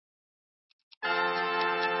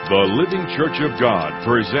The Living Church of God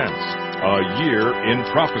presents A Year in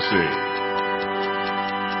Prophecy.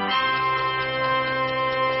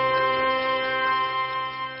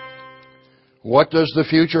 What does the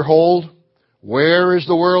future hold? Where is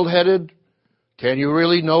the world headed? Can you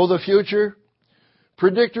really know the future?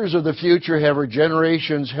 Predictors of the future have for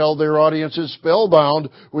generations held their audiences spellbound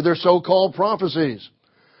with their so-called prophecies.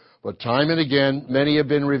 But time and again, many have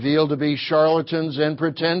been revealed to be charlatans and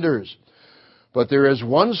pretenders. But there is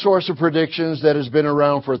one source of predictions that has been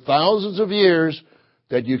around for thousands of years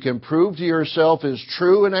that you can prove to yourself is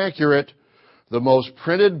true and accurate, the most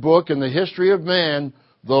printed book in the history of man,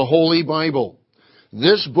 the Holy Bible.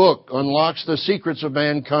 This book unlocks the secrets of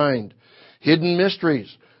mankind, hidden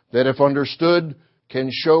mysteries that, if understood, can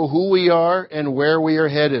show who we are and where we are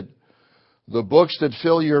headed. The books that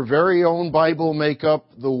fill your very own Bible make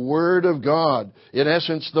up the Word of God, in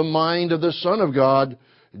essence, the mind of the Son of God,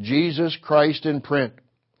 Jesus Christ in print.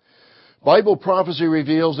 Bible prophecy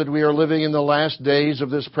reveals that we are living in the last days of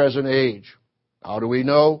this present age. How do we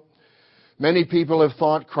know? Many people have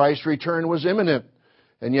thought Christ's return was imminent,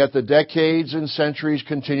 and yet the decades and centuries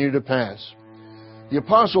continue to pass. The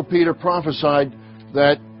Apostle Peter prophesied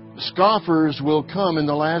that scoffers will come in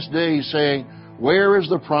the last days, saying, "Where is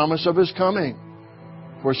the promise of His coming?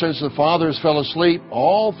 For since the fathers fell asleep,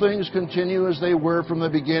 all things continue as they were from the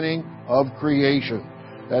beginning of creation."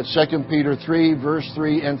 That's 2 Peter 3, verse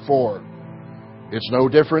 3 and 4. It's no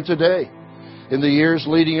different today. In the years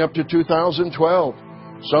leading up to 2012,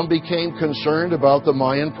 some became concerned about the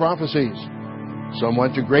Mayan prophecies. Some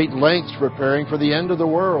went to great lengths preparing for the end of the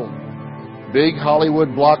world. Big Hollywood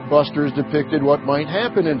blockbusters depicted what might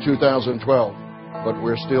happen in 2012. But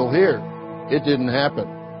we're still here. It didn't happen.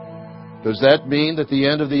 Does that mean that the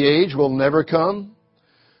end of the age will never come?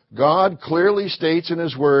 God clearly states in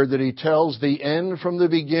His Word that He tells the end from the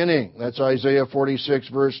beginning. That's Isaiah 46,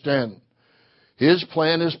 verse 10. His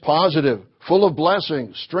plan is positive, full of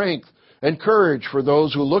blessing, strength, and courage for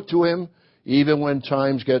those who look to Him, even when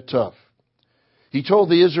times get tough. He told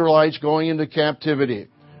the Israelites going into captivity,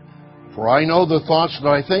 "For I know the thoughts that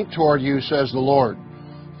I think toward you, says the Lord,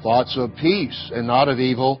 thoughts of peace and not of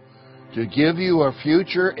evil, to give you a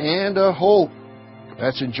future and a hope."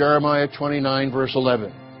 That's in Jeremiah 29, verse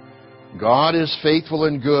 11. God is faithful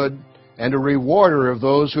and good, and a rewarder of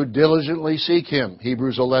those who diligently seek Him.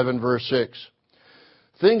 Hebrews 11, verse 6.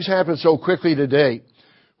 Things happen so quickly today,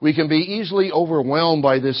 we can be easily overwhelmed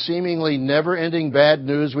by this seemingly never-ending bad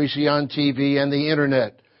news we see on TV and the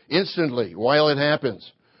Internet, instantly, while it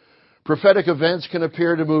happens. Prophetic events can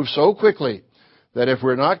appear to move so quickly that if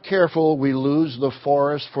we're not careful, we lose the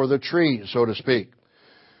forest for the trees, so to speak.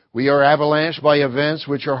 We are avalanched by events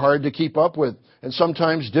which are hard to keep up with and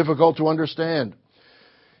sometimes difficult to understand.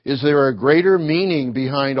 Is there a greater meaning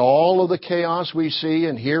behind all of the chaos we see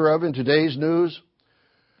and hear of in today's news?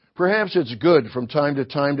 Perhaps it's good from time to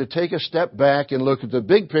time to take a step back and look at the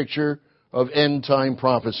big picture of end-time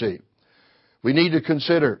prophecy. We need to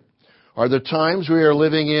consider, are the times we are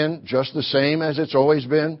living in just the same as it's always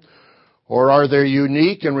been? Or are there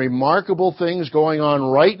unique and remarkable things going on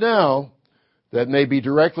right now that may be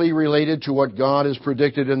directly related to what God has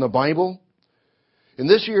predicted in the Bible? In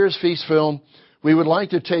this year's feast film, we would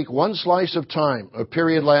like to take one slice of time, a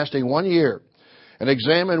period lasting 1 year, and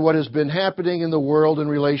examine what has been happening in the world in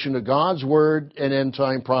relation to God's Word and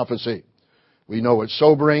end-time prophecy. We know it's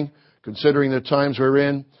sobering, considering the times we're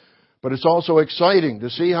in, but it's also exciting to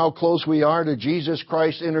see how close we are to Jesus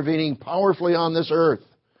Christ intervening powerfully on this earth.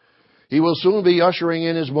 He will soon be ushering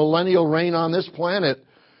in His millennial reign on this planet,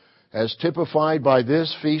 as typified by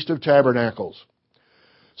this Feast of Tabernacles.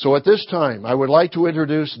 So at this time, I would like to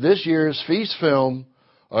introduce this year's feast film,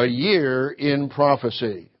 A Year in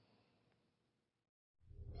Prophecy.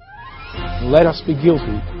 Let us be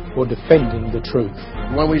guilty for defending the truth.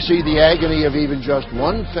 When we see the agony of even just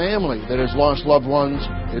one family that has lost loved ones,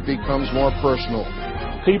 it becomes more personal.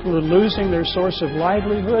 People are losing their source of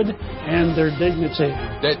livelihood and their dignity.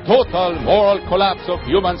 The total moral collapse of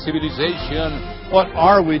human civilization. What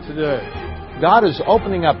are we today? God is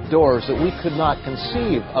opening up doors that we could not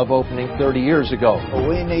conceive of opening 30 years ago.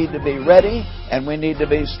 We need to be ready and we need to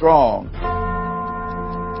be strong.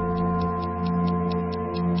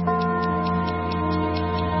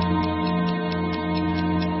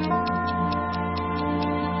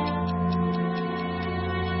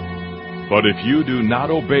 But if you do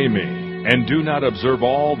not obey me, and do not observe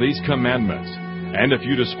all these commandments, and if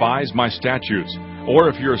you despise my statutes, or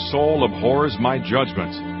if your soul abhors my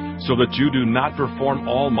judgments, so that you do not perform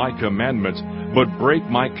all my commandments, but break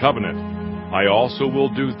my covenant, I also will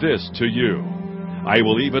do this to you. I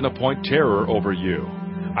will even appoint terror over you.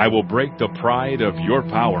 I will break the pride of your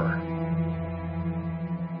power.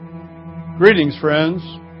 Greetings, friends.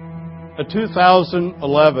 A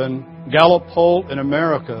 2011 Gallup poll in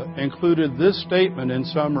America included this statement in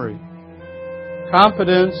summary: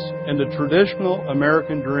 confidence in the traditional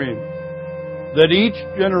American dream, that each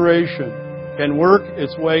generation can work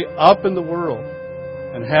its way up in the world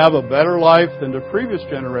and have a better life than the previous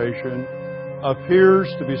generation, appears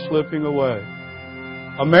to be slipping away.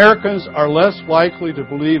 Americans are less likely to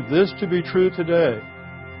believe this to be true today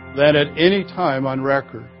than at any time on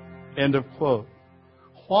record. End of quote.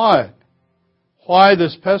 Why? Why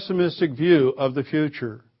this pessimistic view of the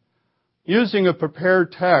future? Using a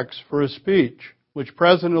prepared text for a speech which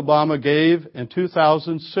President Obama gave in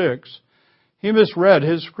 2006, he misread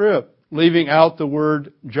his script, leaving out the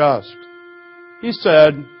word just. He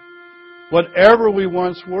said, "Whatever we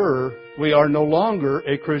once were, we are no longer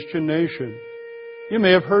a Christian nation." You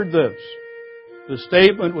may have heard this. The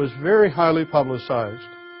statement was very highly publicized.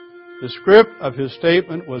 The script of his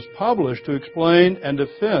statement was published to explain and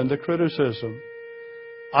defend the criticism.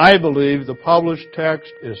 I believe the published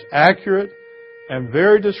text is accurate and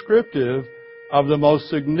very descriptive of the most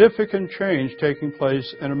significant change taking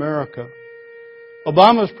place in America.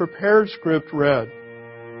 Obama's prepared script read,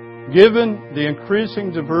 "Given the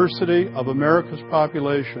increasing diversity of America's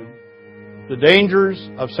population, the dangers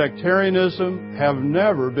of sectarianism have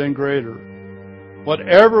never been greater.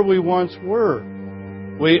 Whatever we once were,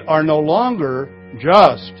 we are no longer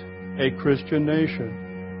just a Christian nation.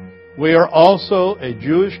 We are also a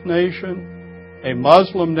Jewish nation, a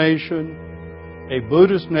Muslim nation, a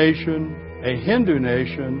Buddhist nation, a Hindu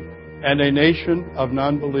nation, and a nation of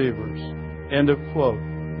non-believers." End of quote.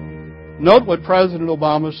 Note what President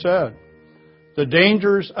Obama said. The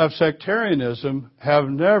dangers of sectarianism have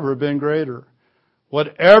never been greater.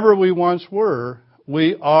 Whatever we once were,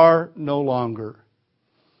 we are no longer.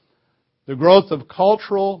 The growth of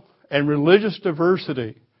cultural and religious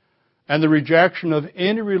diversity and the rejection of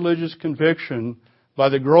any religious conviction by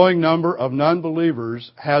the growing number of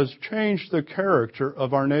non-believers has changed the character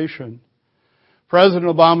of our nation. President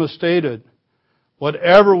Obama stated,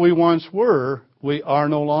 "Whatever we once were, we are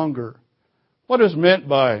no longer." What is meant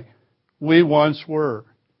by "we once were"?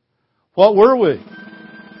 What were we?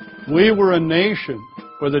 We were a nation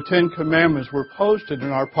where the Ten Commandments were posted in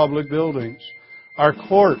our public buildings, our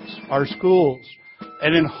courts, our schools,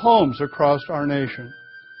 and in homes across our nation.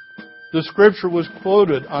 The Scripture was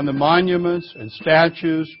quoted on the monuments and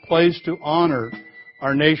statues placed to honor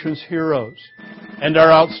our nation's heroes and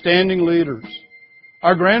our outstanding leaders.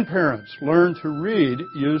 Our grandparents learned to read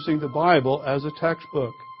using the Bible as a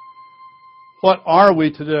textbook. What are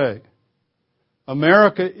we today?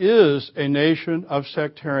 America is a nation of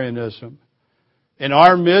sectarianism. In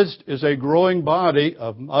our midst is a growing body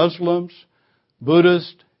of Muslims,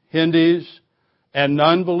 Buddhists, Hindus, and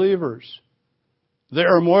non-believers.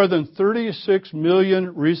 There are more than 36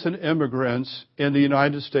 million recent immigrants in the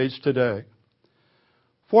United States today.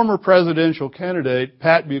 Former presidential candidate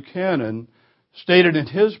Pat Buchanan stated in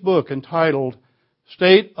his book entitled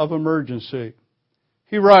State of Emergency,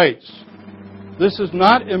 he writes, "This is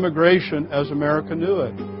not immigration as America knew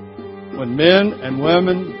it, when men and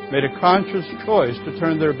women made a conscious choice to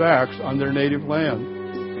turn their backs on their native land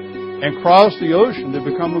and cross the ocean to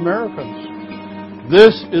become Americans.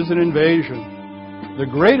 This is an invasion, the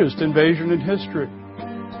greatest invasion in history.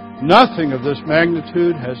 Nothing of this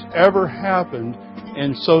magnitude has ever happened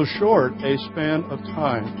in so short a span of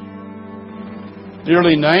time.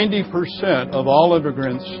 Nearly 90% of all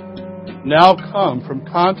immigrants now come from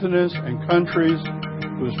continents and countries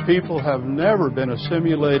whose people have never been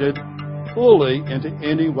assimilated fully into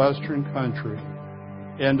any Western country."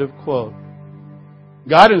 End of quote.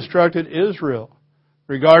 God instructed Israel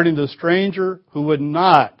regarding the stranger who would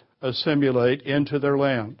not assimilate into their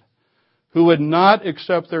land, who would not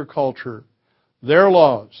accept their culture, their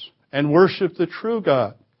laws, and worship the true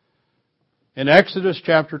God. In Exodus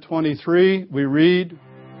chapter 23, we read,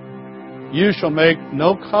 "You shall make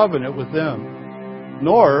no covenant with them,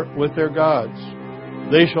 nor with their gods.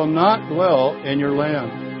 They shall not dwell in your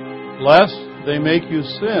land, lest they make you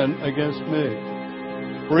sin against me.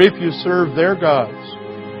 For if you serve their gods,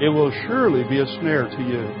 it will surely be a snare to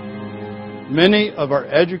you." Many of our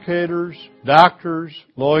educators, doctors,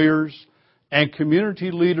 lawyers, and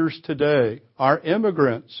community leaders today are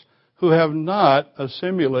immigrants who have not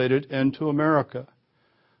assimilated into America.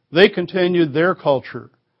 They continued their culture,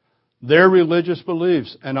 their religious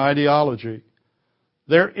beliefs and ideology.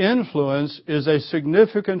 Their influence is a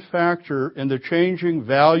significant factor in the changing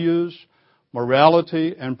values,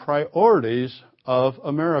 morality, and priorities of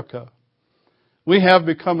America. We have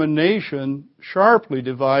become a nation sharply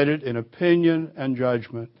divided in opinion and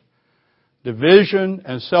judgment. Division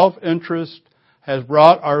and self-interest has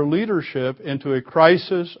brought our leadership into a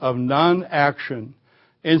crisis of non-action,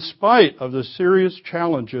 in spite of the serious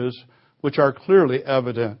challenges which are clearly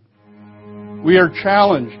evident. We are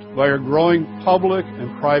challenged by our growing public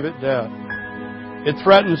and private debt. It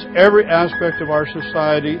threatens every aspect of our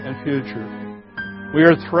society and future. We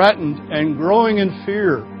are threatened and growing in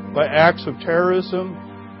fear by acts of terrorism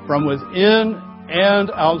from within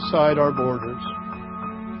and outside our borders.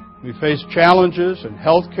 We face challenges in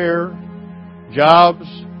healthcare, jobs,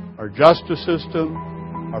 our justice system,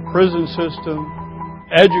 our prison system,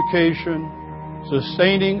 education,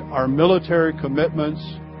 sustaining our military commitments,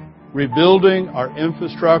 rebuilding our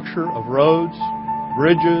infrastructure of roads,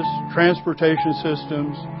 bridges, transportation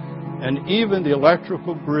systems, and even the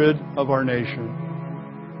electrical grid of our nation.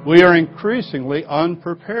 We are increasingly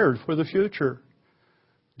unprepared for the future.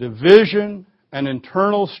 Division and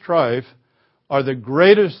internal strife are the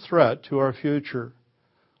greatest threat to our future.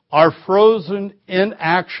 Our frozen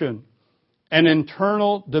inaction and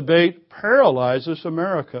internal debate paralyzes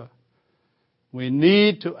America. We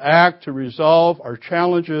need to act to resolve our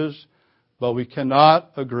challenges, but we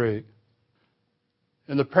cannot agree.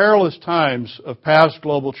 In the perilous times of past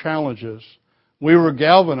global challenges, we were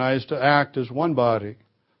galvanized to act as one body,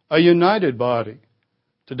 a united body.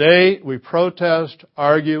 Today, we protest,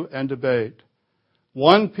 argue, and debate.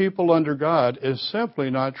 One people under God is simply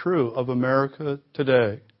not true of America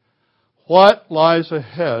today. What lies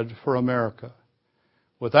ahead for America?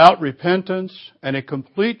 Without repentance and a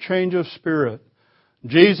complete change of spirit,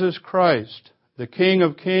 Jesus Christ, the King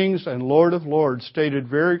of Kings and Lord of Lords, stated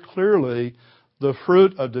very clearly the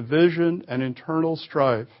fruit of division and internal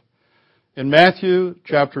strife. In Matthew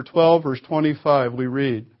chapter 12, verse 25, we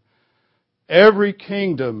read, "Every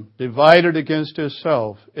kingdom divided against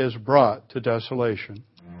itself is brought to desolation."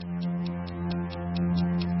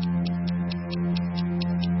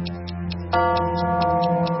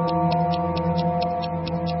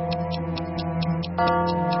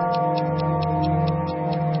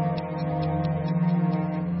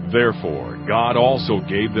 Therefore, God also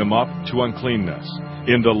gave them up to uncleanness,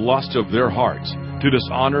 in the lust of their hearts, to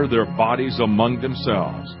dishonor their bodies among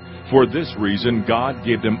themselves. For this reason God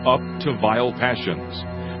gave them up to vile passions.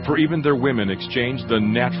 For even their women exchanged the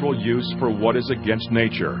natural use for what is against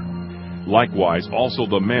nature. Likewise also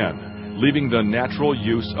the men, leaving the natural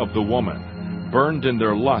use of the woman, burned in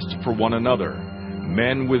their lust for one another,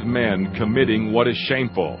 men with men committing what is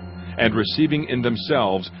shameful, and receiving in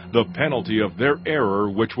themselves the penalty of their error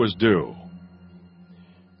which was due.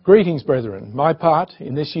 Greetings, brethren. My part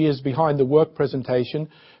in this year's Behind the Work presentation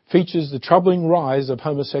features the troubling rise of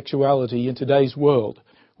homosexuality in today's world.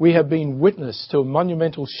 We have been witness to a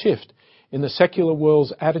monumental shift in the secular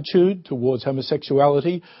world's attitude towards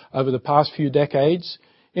homosexuality over the past few decades.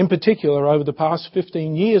 In particular, over the past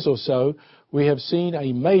 15 years or so, we have seen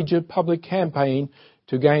a major public campaign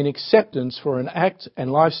to gain acceptance for an act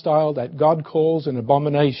and lifestyle that God calls an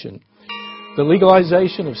abomination. The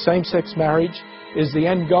legalization of same-sex marriage is the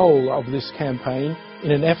end goal of this campaign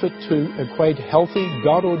in an effort to equate healthy,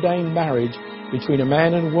 God-ordained marriage between a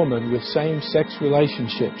man and woman with same-sex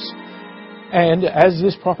relationships. And as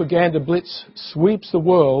this propaganda blitz sweeps the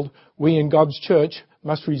world, we in God's church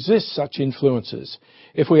must resist such influences.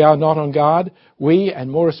 If we are not on guard, we,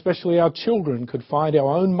 and more especially our children, could find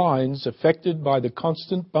our own minds affected by the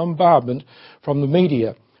constant bombardment from the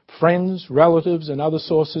media, friends, relatives, and other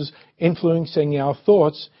sources influencing our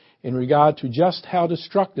thoughts in regard to just how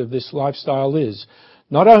destructive this lifestyle is,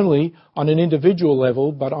 not only on an individual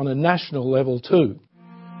level, but on a national level too.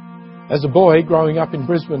 As a boy growing up in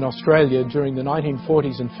Brisbane, Australia during the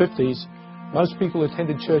 1940s and 50s, most people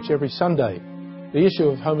attended church every Sunday. The issue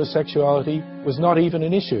of homosexuality was not even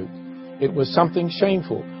an issue. It was something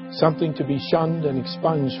shameful, something to be shunned and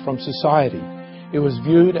expunged from society. It was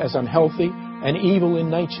viewed as unhealthy and evil in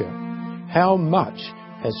nature. How much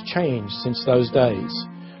has changed since those days?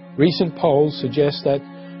 Recent polls suggest that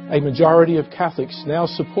a majority of Catholics now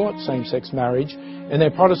support same-sex marriage, and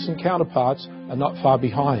their Protestant counterparts are not far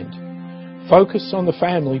behind. Focus on the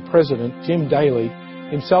Family President Jim Daly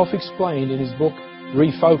himself explained in his book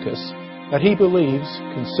Refocus that he believes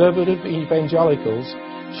conservative evangelicals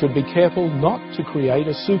should be careful not to create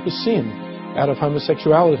a super sin out of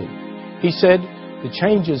homosexuality. He said the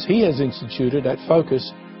changes he has instituted at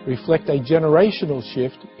Focus reflect a generational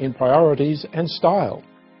shift in priorities and style.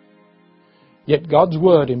 Yet God's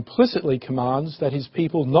Word implicitly commands that His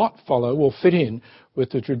people not follow or fit in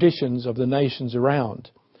with the traditions of the nations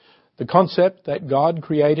around. The concept that God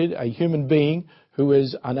created a human being who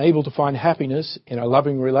is unable to find happiness in a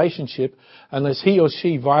loving relationship unless he or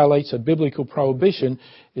she violates a biblical prohibition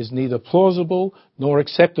is neither plausible nor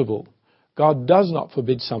acceptable. God does not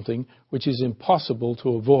forbid something which is impossible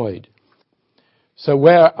to avoid. So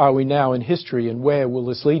where are we now in history, and where will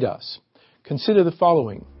this lead us? Consider the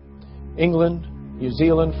following. England, New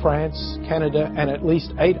Zealand, France, Canada, and at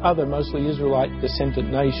least 8 other mostly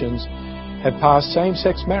Israelite-descendant nations have passed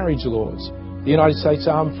same-sex marriage laws. The United States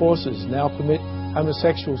Armed Forces now permit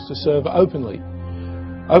homosexuals to serve openly.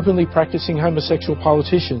 Openly practicing homosexual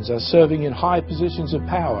politicians are serving in high positions of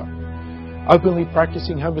power. Openly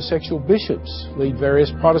practicing homosexual bishops lead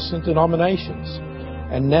various Protestant denominations.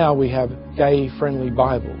 And now we have gay-friendly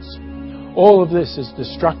Bibles. All of this is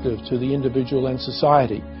destructive to the individual and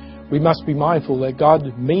society. We must be mindful that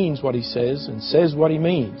God means what He says and says what He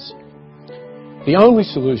means. The only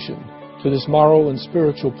solution to this moral and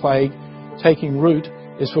spiritual plague taking root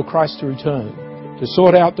is for Christ to return, to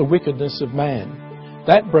sort out the wickedness of man.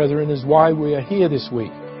 That, brethren, is why we are here this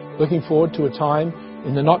week, looking forward to a time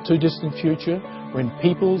in the not-too-distant future when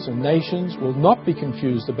peoples and nations will not be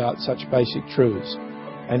confused about such basic truths.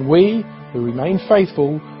 And we, who remain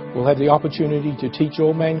faithful, will have the opportunity to teach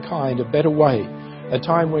all mankind a better way, a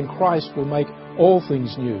time when Christ will make all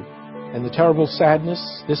things new, and the terrible sadness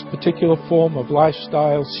this particular form of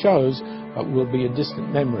lifestyle shows will be a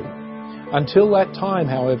distant memory. Until that time,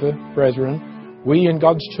 however, brethren, we in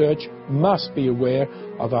God's church must be aware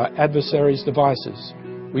of our adversaries' devices.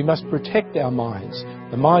 We must protect our minds,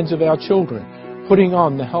 the minds of our children, putting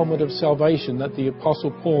on the helmet of salvation that the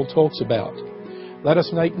Apostle Paul talks about. Let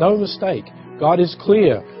us make no mistake, God is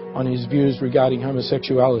clear on His views regarding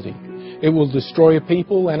homosexuality. It will destroy a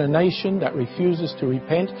people and a nation that refuses to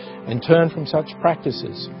repent and turn from such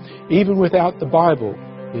practices. Even without the Bible,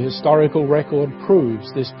 the historical record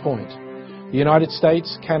proves this point. The United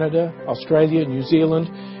States, Canada, Australia, New Zealand,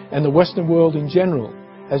 and the Western world in general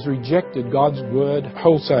has rejected God's word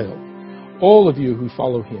wholesale. All of you who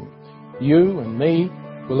follow Him, you and me,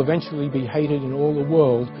 will eventually be hated in all the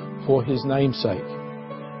world for His name's sake.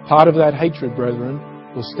 Part of that hatred, brethren,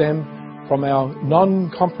 will stem from our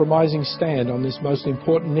non-compromising stand on this most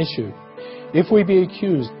important issue. If we be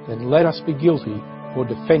accused, then let us be guilty for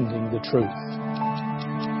defending the truth.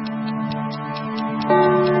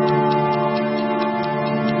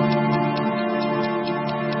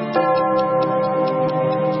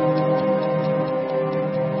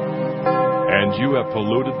 And you have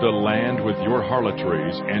polluted the land with your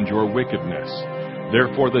harlotries and your wickedness.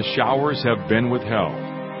 Therefore the showers have been withheld,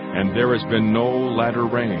 and there has been no latter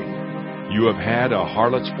rain. You have had a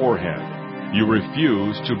harlot's forehead. You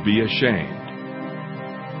refuse to be ashamed.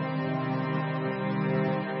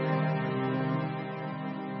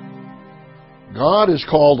 God has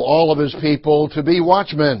called all of His people to be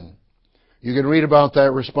watchmen. You can read about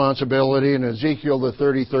that responsibility in Ezekiel, the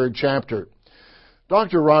 33rd chapter.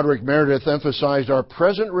 Dr. Roderick Meredith emphasized our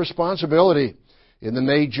present responsibility in the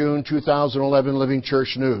May-June 2011 Living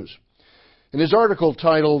Church News. In his article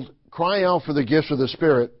titled, Cry Out for the Gifts of the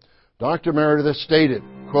Spirit, Dr. Meredith stated,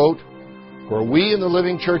 quote, For we in the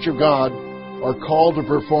Living Church of God are called to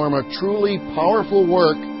perform a truly powerful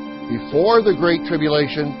work before the Great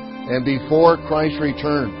Tribulation and before Christ's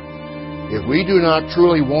return. If we do not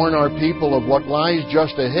truly warn our people of what lies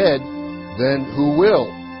just ahead, then who will?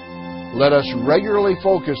 Let us regularly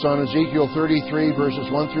focus on Ezekiel 33, verses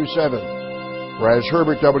 1 through 7, where, as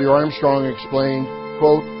Herbert W. Armstrong explained,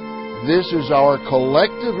 quote, This is our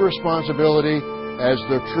collective responsibility as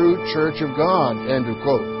the true Church of God, end of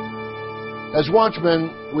quote. As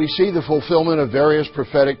watchmen, we see the fulfillment of various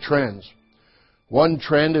prophetic trends. One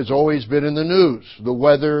trend has always been in the news, the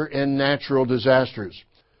weather and natural disasters.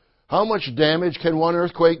 How much damage can one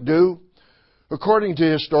earthquake do? According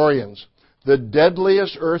to historians, the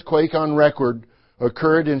deadliest earthquake on record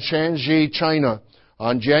occurred in Shanxi, China,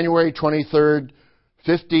 on January 23,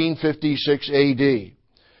 1556 A.D.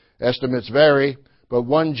 Estimates vary, but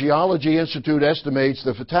one geology institute estimates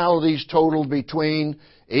the fatalities totaled between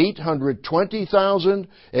 820,000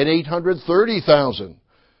 and 830,000.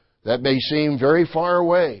 That may seem very far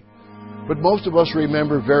away, but most of us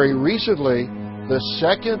remember very recently the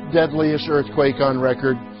second deadliest earthquake on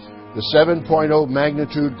record, the 7.0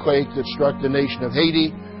 magnitude quake that struck the nation of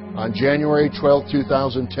Haiti on January 12,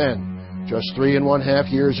 2010, just 3.5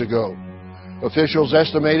 years ago. Officials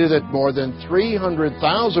estimated that more than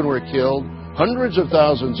 300,000 were killed, hundreds of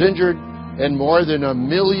thousands injured, and more than 1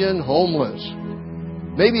 million homeless.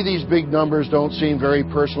 Maybe these big numbers don't seem very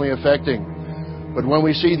personally affecting, but when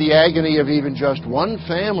we see the agony of even just one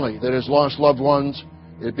family that has lost loved ones,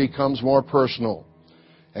 it becomes more personal.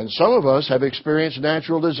 And some of us have experienced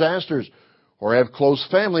natural disasters or have close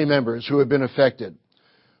family members who have been affected.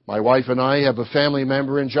 My wife and I have a family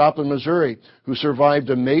member in Joplin, Missouri, who survived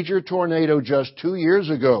a major tornado just 2 years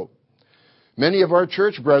ago. Many of our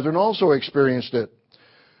church brethren also experienced it.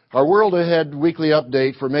 Our World Ahead weekly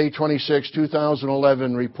update for May 26,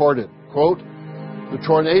 2011 reported, quote, "The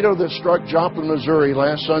tornado that struck Joplin, Missouri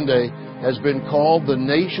last Sunday has been called the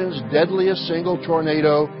nation's deadliest single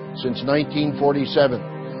tornado since 1947.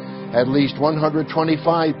 At least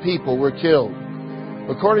 125 people were killed.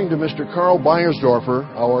 According to Mr. Carl Beiersdorfer,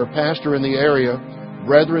 our pastor in the area,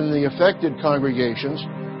 brethren in the affected congregations,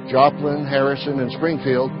 Joplin, Harrison, and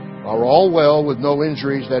Springfield, are all well with no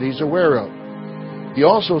injuries that he's aware of. He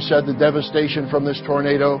also said the devastation from this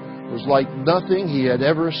tornado was like nothing he had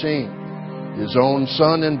ever seen. His own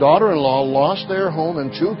son and daughter-in-law lost their home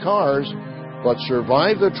and 2 cars, but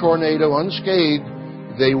survived the tornado unscathed.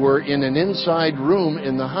 They were in an inside room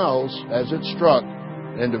in the house as it struck."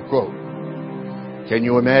 End of quote. Can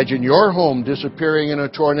you imagine your home disappearing in a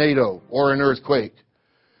tornado or an earthquake?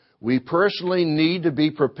 We personally need to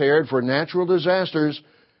be prepared for natural disasters,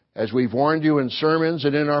 as we've warned you in sermons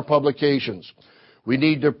and in our publications. We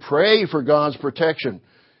need to pray for God's protection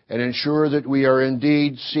and ensure that we are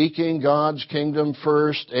indeed seeking God's kingdom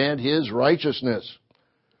first and His righteousness.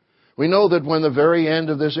 We know that when the very end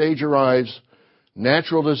of this age arrives,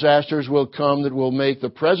 natural disasters will come that will make the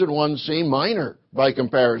present ones seem minor by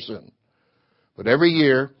comparison. But every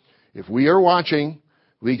year, if we are watching,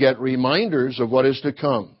 we get reminders of what is to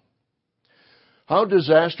come. How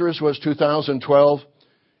disastrous was 2012?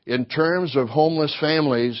 In terms of homeless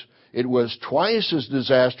families, it was twice as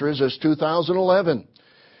disastrous as 2011.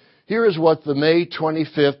 Here is what the May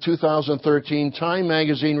 25, 2013 Time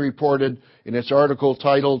magazine reported in its article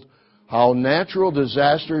titled, "How Natural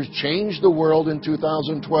Disasters Changed the World in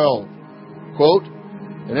 2012. Quote,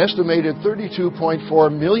 "An estimated 32.4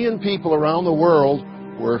 million people around the world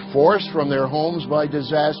were forced from their homes by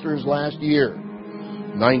disasters last year.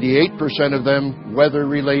 98% of them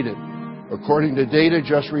weather-related, according to data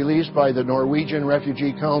just released by the Norwegian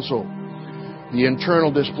Refugee Council. The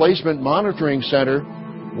Internal Displacement Monitoring Center,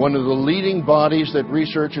 one of the leading bodies that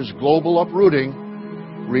researches global uprooting,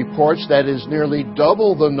 reports that is nearly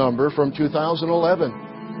double the number from 2011,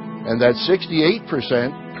 and that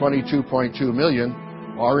 68%, 22.2 million,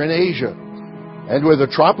 are in Asia. And with a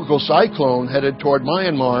tropical cyclone headed toward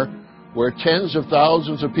Myanmar, where tens of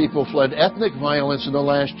thousands of people fled ethnic violence in the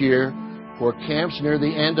last year for camps near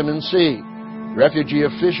the Andaman Sea, refugee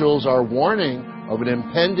officials are warning of an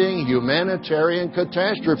impending humanitarian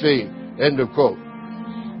catastrophe." End of quote.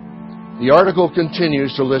 The article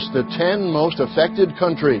continues to list the 10 most affected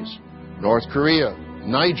countries: North Korea,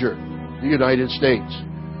 Niger, the United States.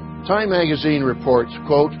 Time magazine reports,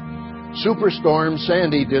 quote, "Superstorm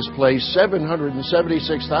Sandy displaced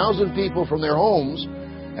 776,000 people from their homes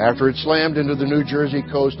after it slammed into the New Jersey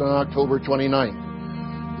coast on October 29th.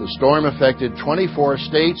 The storm affected 24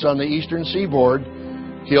 states on the eastern seaboard,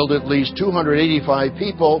 killed at least 285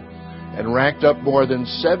 people, and racked up more than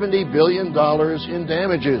 $70 billion in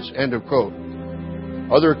damages." End of quote.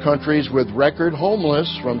 Other countries with record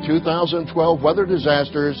homeless from 2012 weather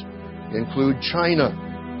disasters include China,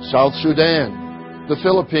 South Sudan, the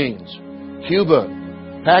Philippines, Cuba,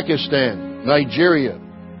 Pakistan, Nigeria,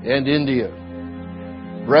 and India.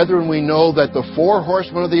 Brethren, we know that the 4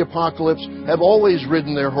 horsemen of the apocalypse have always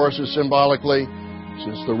ridden their horses symbolically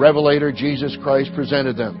since the Revelator Jesus Christ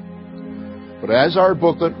presented them. But as our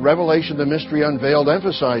booklet, Revelation, the Mystery Unveiled,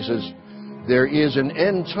 emphasizes, there is an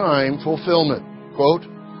end-time fulfillment. Quote,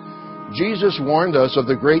 "Jesus warned us of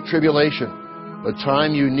the Great Tribulation, a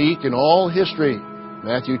time unique in all history."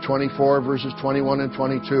 Matthew 24, verses 21 and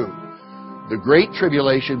 22. The Great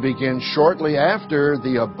Tribulation begins shortly after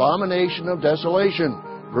the abomination of desolation,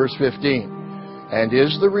 verse 15, and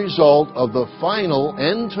is the result of the final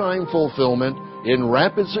end-time fulfillment in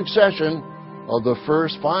rapid succession of the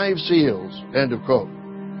first 5 seals. End of quote.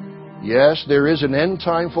 Yes, there is an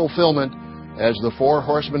end-time fulfillment as the 4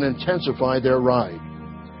 horsemen intensify their ride.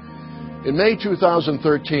 In May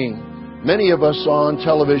 2013, many of us saw on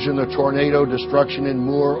television the tornado destruction in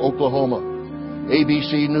Moore, Oklahoma.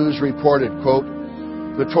 ABC News reported, quote,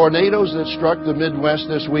 "The tornadoes that struck the Midwest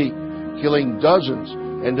this week, killing dozens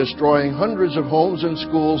and destroying hundreds of homes and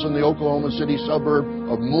schools in the Oklahoma City suburb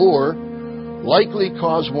of Moore, likely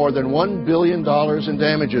caused more than $1 billion in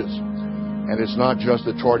damages. And it's not just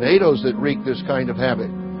the tornadoes that wreak this kind of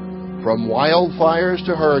havoc. From wildfires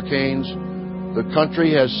to hurricanes, the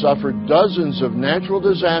country has suffered dozens of natural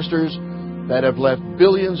disasters that have left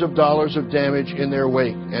billions of dollars of damage in their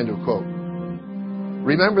wake." End of quote.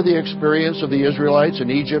 Remember the experience of the Israelites in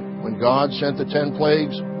Egypt when God sent the 10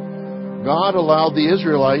 plagues? God allowed the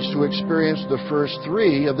Israelites to experience the first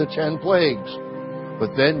 3 of the 10 plagues.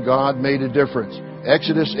 But then God made a difference.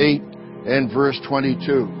 Exodus 8 and verse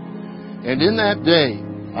 22. And in that day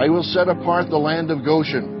I will set apart the land of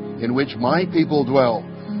Goshen, in which my people dwell,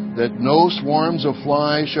 that no swarms of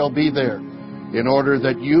flies shall be there, in order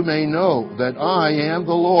that you may know that I am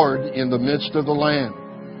the Lord in the midst of the land.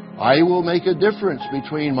 I will make a difference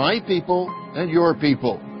between my people and your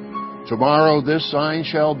people. Tomorrow this sign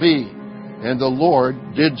shall be, and the Lord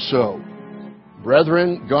did so.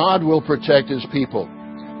 Brethren, God will protect His people,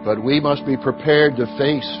 but we must be prepared to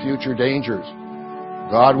face future dangers.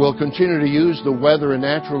 God will continue to use the weather and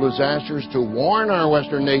natural disasters to warn our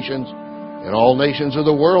Western nations, and all nations of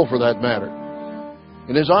the world for that matter.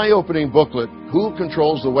 In his eye-opening booklet, Who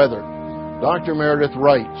Controls the Weather?, Dr. Meredith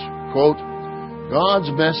writes, quote,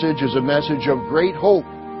 God's message is a message of great hope,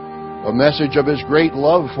 a message of His great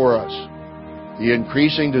love for us. The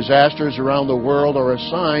increasing disasters around the world are a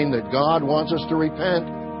sign that God wants us to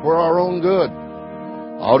repent for our own good.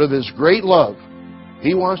 Out of His great love,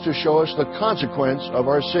 He wants to show us the consequence of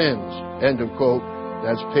our sins. End of quote.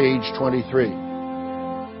 That's page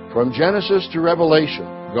 23. From Genesis to Revelation,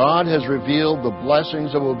 God has revealed the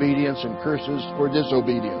blessings of obedience and curses for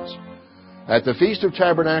disobedience. At the Feast of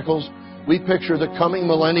Tabernacles, we picture the coming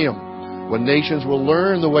millennium, when nations will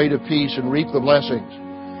learn the way to peace and reap the blessings.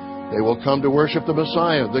 They will come to worship the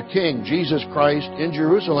Messiah, the King, Jesus Christ, in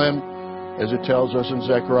Jerusalem, as it tells us in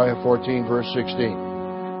Zechariah 14, verse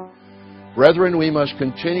 16. Brethren, we must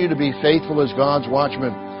continue to be faithful as God's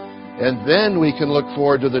watchmen, and then we can look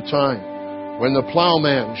forward to the time when the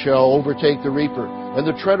plowman shall overtake the reaper, and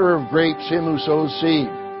the treader of grapes him who sows seed.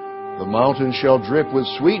 The mountains shall drip with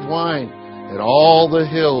sweet wine, and all the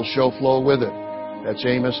hills shall flow with it. That's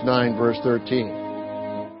Amos 9, verse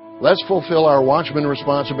 13. Let's fulfill our watchman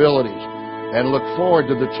responsibilities and look forward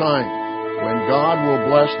to the time when God will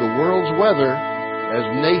bless the world's weather as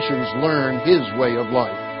nations learn His way of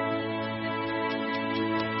life.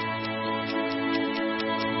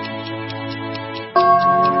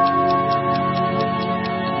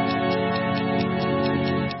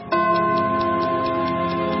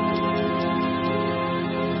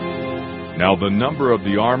 Now the number of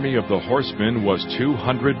the army of the horsemen was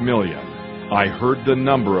 200 million. I heard the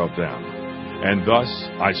number of them. And thus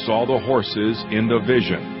I saw the horses in the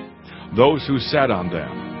vision. Those who sat on them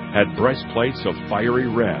had breastplates of fiery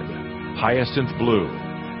red, hyacinth blue,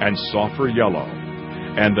 and sulfur yellow.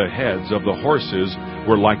 And the heads of the horses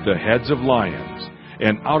were like the heads of lions,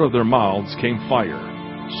 and out of their mouths came fire,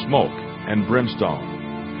 smoke, and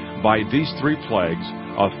brimstone. By these 3 plagues,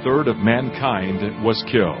 a third of mankind was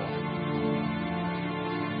killed.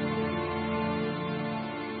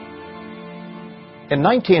 In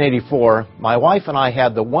 1984, my wife and I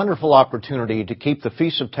had the wonderful opportunity to keep the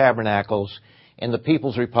Feast of Tabernacles in the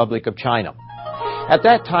People's Republic of China. At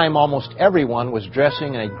that time, almost everyone was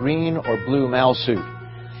dressing in a green or blue malsuit,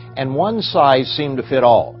 and one size seemed to fit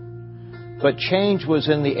all. But change was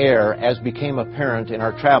in the air, as became apparent in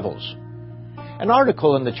our travels. An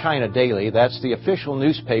article in the China Daily, that's the official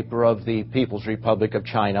newspaper of the People's Republic of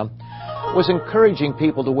China, was encouraging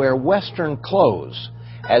people to wear Western clothes,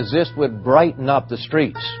 as this would brighten up the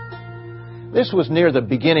streets. This was near the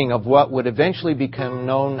beginning of what would eventually become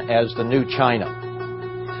known as the New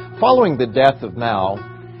China. Following the death of Mao,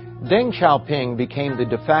 Deng Xiaoping became the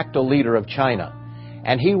de facto leader of China,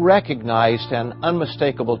 and he recognized an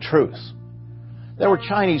unmistakable truth. There were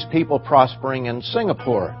Chinese people prospering in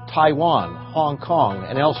Singapore, Taiwan, Hong Kong,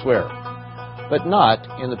 and elsewhere, but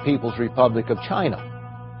not in the People's Republic of China.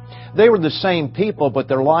 They were the same people, but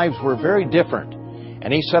their lives were very different,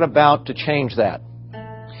 and he set about to change that.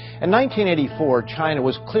 In 1984, China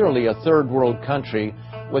was clearly a third world country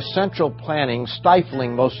with central planning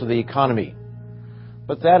stifling most of the economy.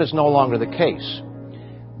 But that is no longer the case.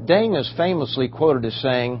 Deng is famously quoted as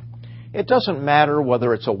saying, "It doesn't matter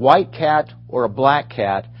whether it's a white cat or a black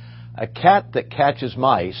cat, a cat that catches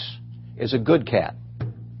mice is a good cat."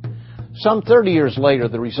 Some 30 years later,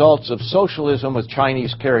 the results of socialism with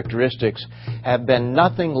Chinese characteristics have been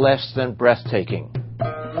nothing less than breathtaking.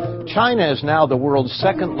 China is now the world's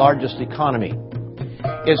second largest economy.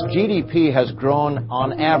 Its GDP has grown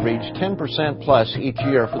on average 10% plus each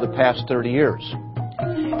year for the past 30 years.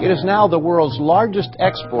 It is now the world's largest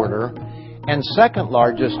exporter and second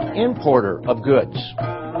largest importer of goods.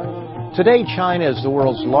 Today, China is the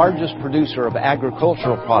world's largest producer of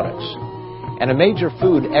agricultural products and a major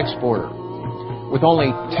food exporter. With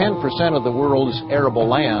only 10% of the world's arable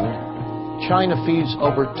land, China feeds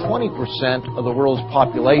over 20% of the world's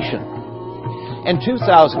population. In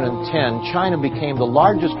 2010, China became the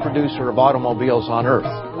largest producer of automobiles on Earth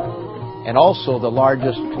and also the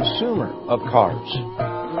largest consumer of cars.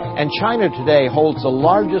 And China today holds the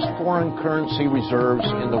largest foreign currency reserves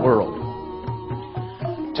in the world.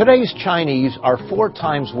 Today's Chinese are 4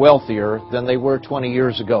 times wealthier than they were 20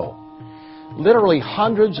 years ago. Literally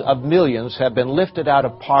hundreds of millions have been lifted out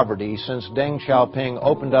of poverty since Deng Xiaoping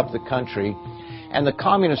opened up the country and the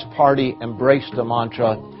Communist Party embraced the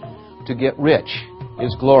mantra, "To get rich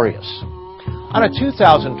is glorious." On a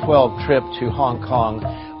 2012 trip to Hong Kong,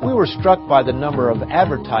 we were struck by the number of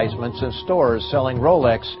advertisements in stores selling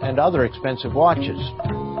Rolex and other expensive watches.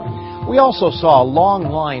 We also saw long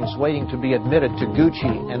lines waiting to be admitted to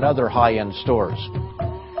Gucci and other high-end stores.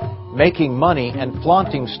 Making money and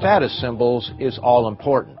flaunting status symbols is all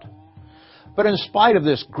important. But in spite of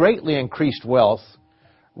this greatly increased wealth,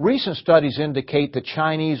 recent studies indicate the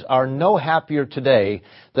Chinese are no happier today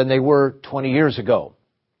than they were 20 years ago.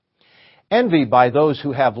 Envy by those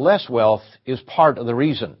who have less wealth is part of the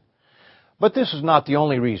reason. But this is not the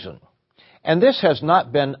only reason. And this has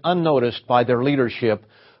not been unnoticed by their leadership,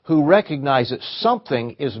 who recognize that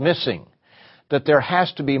something is missing, that there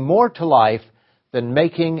has to be more to life than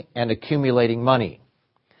making and accumulating money.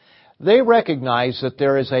 They recognize that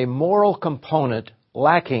there is a moral component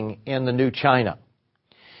lacking in the new China.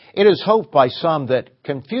 It is hoped by some that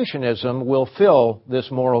Confucianism will fill this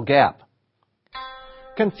moral gap.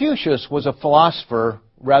 Confucius was a philosopher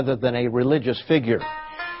rather than a religious figure,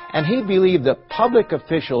 and he believed that public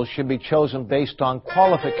officials should be chosen based on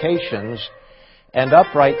qualifications and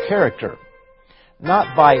upright character,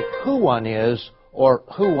 not by who one is or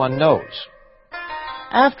who one knows.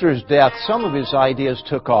 After his death, some of his ideas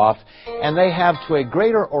took off, and they have, to a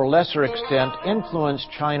greater or lesser extent,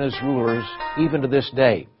 influenced China's rulers even to this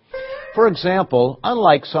day. For example,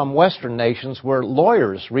 unlike some Western nations where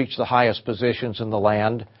lawyers reach the highest positions in the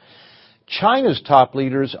land, China's top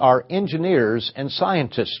leaders are engineers and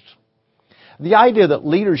scientists. The idea that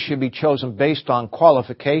leaders should be chosen based on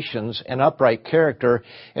qualifications and upright character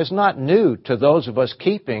is not new to those of us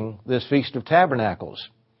keeping this Feast of Tabernacles.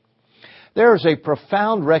 There is a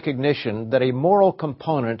profound recognition that a moral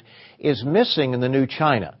component is missing in the new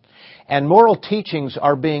China, and moral teachings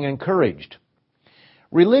are being encouraged.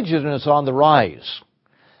 Religion is on the rise.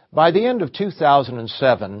 By the end of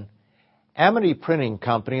 2007, Amity Printing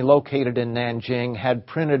Company, located in Nanjing, had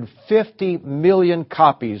printed 50 million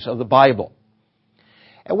copies of the Bible.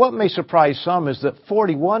 And what may surprise some is that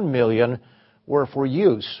 41 million were for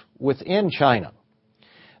use within China.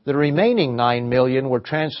 The remaining 9 million were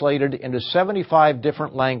translated into 75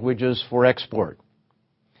 different languages for export.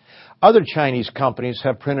 Other Chinese companies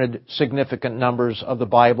have printed significant numbers of the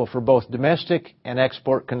Bible for both domestic and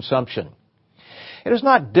export consumption. It is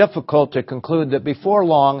not difficult to conclude that before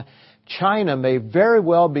long, China may very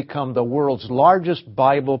well become the world's largest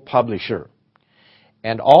Bible publisher.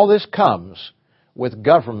 And all this comes with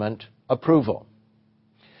government approval.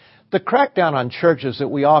 The crackdown on churches that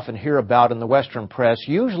we often hear about in the Western press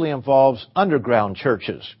usually involves underground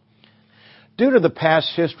churches. Due to the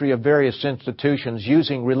past history of various institutions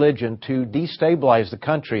using religion to destabilize the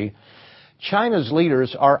country, China's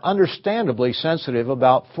leaders are understandably sensitive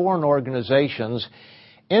about foreign organizations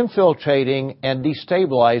infiltrating and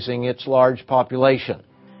destabilizing its large population.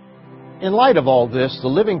 In light of all this, the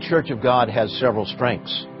Living Church of God has several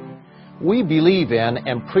strengths. We believe in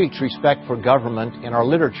and preach respect for government in our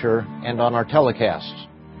literature and on our telecasts.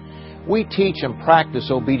 We teach and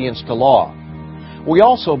practice obedience to law. We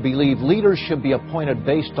also believe leaders should be appointed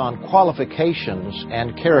based on qualifications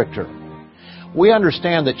and character. We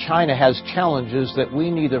understand that China has challenges that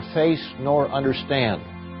we neither face nor understand.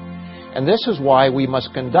 And this is why we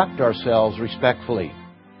must conduct ourselves respectfully.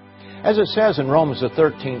 As it says in Romans the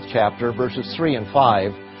 13th chapter, verses 3 and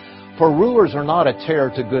 5, "For rulers are not a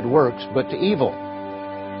terror to good works, but to evil.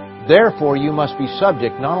 Therefore you must be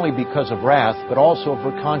subject not only because of wrath, but also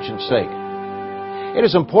for conscience sake." It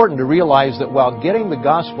is important to realize that while getting the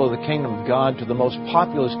gospel of the kingdom of God to the most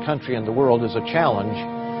populous country in the world is a challenge,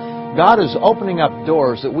 God is opening up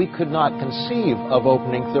doors that we could not conceive of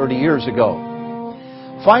opening 30 years ago.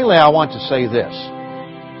 Finally, I want to say this.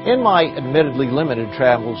 In my admittedly limited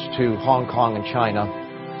travels to Hong Kong and China,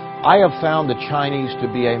 I have found the Chinese to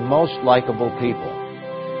be a most likable people.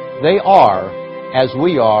 They are, as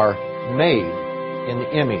we are, made in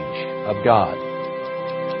the image of God.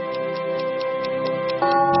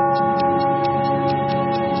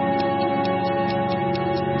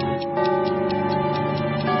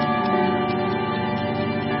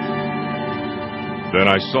 Then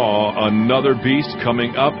I saw another beast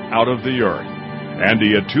coming up out of the earth, and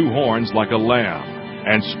he had 2 horns like a lamb,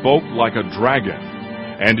 and spoke like a dragon,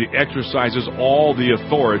 and he exercises all the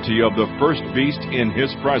authority of the first beast in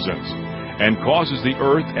his presence, and causes the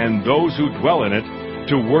earth and those who dwell in it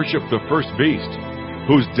to worship the first beast,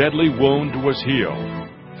 whose deadly wound was healed.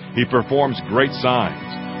 He performs great signs,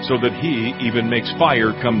 so that he even makes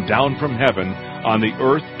fire come down from heaven on the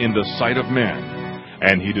earth in the sight of men.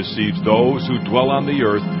 And he deceives those who dwell on the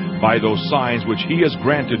earth by those signs which he has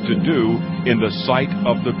granted to do in the sight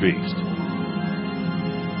of the beast.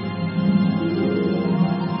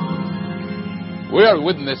 We are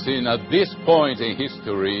witnessing at this point in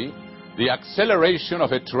history the acceleration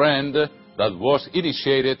of a trend that was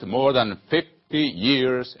initiated more than 50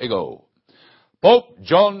 years ago. Pope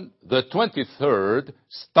John the 23rd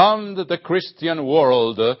stunned the Christian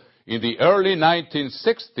world in the early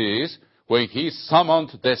 1960s when he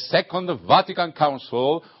summoned the Second Vatican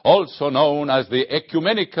Council, also known as the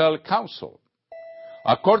Ecumenical Council.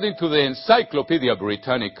 According to the Encyclopedia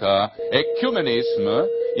Britannica, ecumenism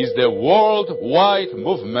is the worldwide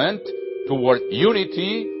movement toward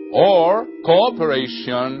unity or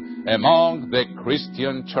cooperation among the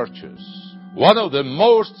Christian churches. One of the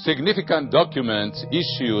most significant documents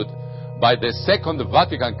issued by the Second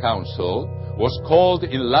Vatican Council was called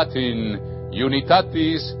in Latin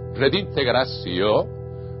Unitatis Redintegratio,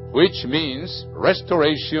 which means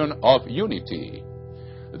restoration of unity.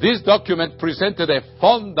 This document presented a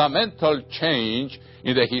fundamental change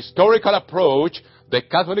in the historical approach the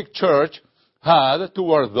Catholic Church had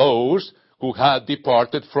toward those who had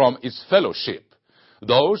departed from its fellowship,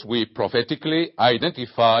 those we prophetically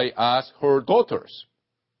identify as her daughters,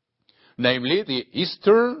 namely the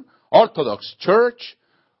Eastern Orthodox Church,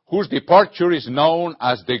 whose departure is known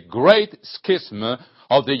as the Great Schism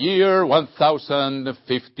of the year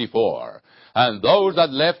 1054, and those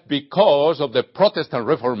that left because of the Protestant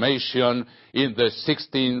Reformation in the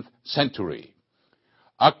 16th century.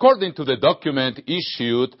 According to the document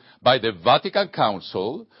issued by the Vatican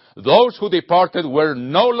Council, those who departed were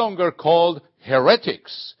no longer called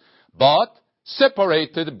heretics, but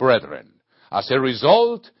separated brethren. As a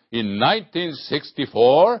result, in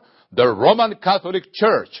 1964, the Roman Catholic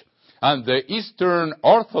Church and the Eastern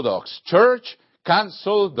Orthodox Church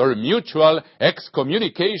canceled their mutual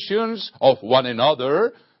excommunications of one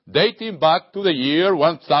another, dating back to the year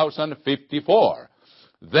 1054.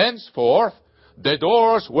 Thenceforth, the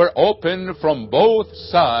doors were open from both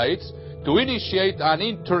sides to initiate an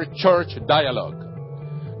interchurch dialogue.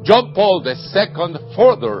 John Paul II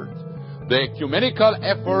furthered the ecumenical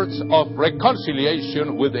efforts of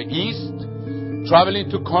reconciliation with the East, traveling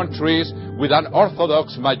to countries with an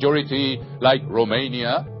Orthodox majority like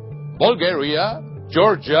Romania, Bulgaria,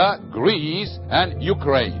 Georgia, Greece, and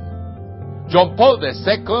Ukraine. John Paul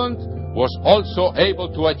II was also able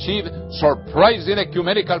to achieve surprising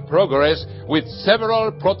ecumenical progress with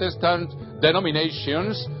several Protestant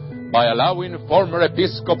denominations by allowing former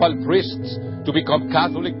Episcopal priests to become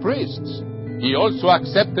Catholic priests. He also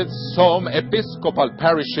accepted some Episcopal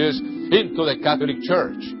parishes into the Catholic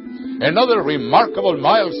Church. Another remarkable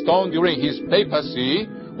milestone during his papacy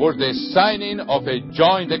was the signing of a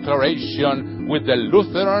joint declaration with the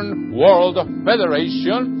Lutheran World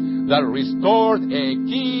Federation that restored a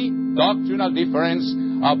key doctrinal difference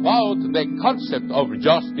about the concept of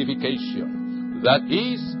justification. That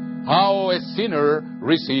is, how a sinner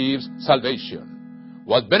receives salvation.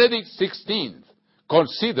 What Benedict XVI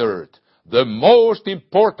considered the most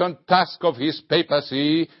important task of his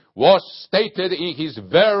papacy was stated in his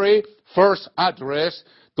very first address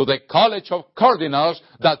to the College of Cardinals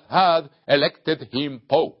that had elected him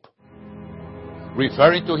Pope.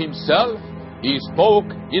 Referring to himself, he spoke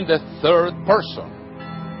in the third person.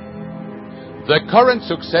 The current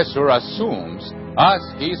successor assumes as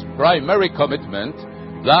his primary commitment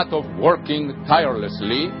that of working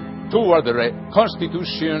tirelessly toward the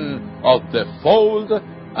reconstitution of the fold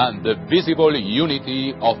and the visible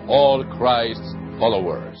unity of all Christ's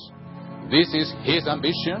followers. This is his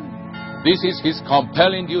ambition. This is his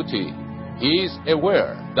compelling duty. He is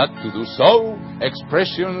aware that to do so,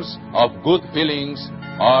 expressions of good feelings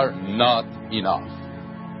are not enough.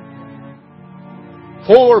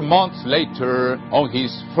 4 months later, on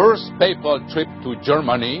his first papal trip to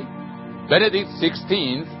Germany, Benedict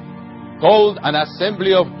XVI called an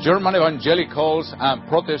assembly of German evangelicals and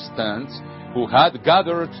Protestants who had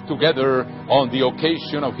gathered together on the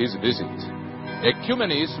occasion of his visit.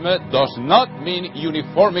 Ecumenism does not mean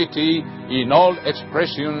uniformity in all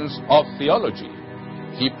expressions of theology.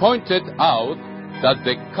 He pointed out that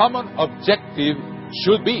the common objective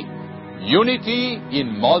should be unity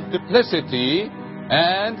in multiplicity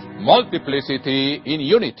and multiplicity in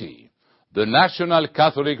unity. the National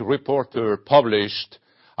Catholic Reporter published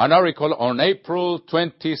an article on April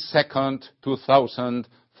 22,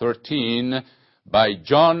 2013 by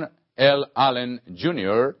John L. Allen,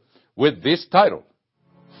 Jr. with this title,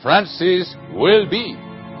 "Francis will be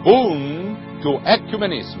boon to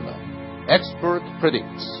ecumenism, expert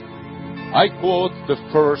predicts." I quote the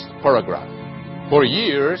first paragraph. "For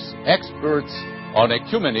years, experts on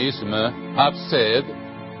ecumenism have said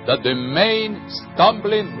that the main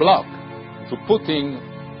stumbling block to putting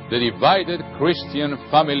the divided Christian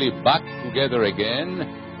family back together again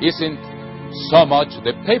isn't so much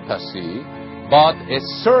the papacy, but a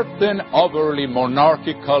certain overly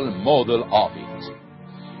monarchical model of it.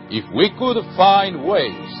 If we could find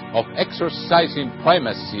ways of exercising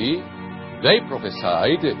primacy, they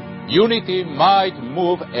prophesied, unity might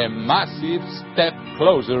move a massive step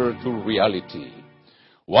closer to reality.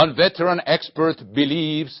 One veteran expert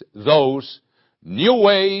believes those new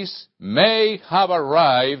ways may have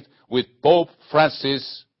arrived with Pope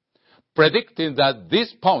Francis, predicting that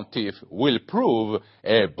this pontiff will prove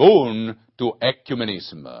a boon to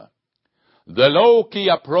ecumenism. The low-key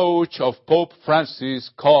approach of Pope Francis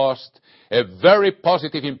caused a very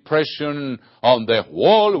positive impression on the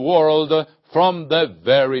whole world from the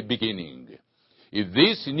very beginning. If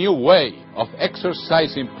this new way of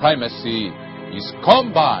exercising primacy is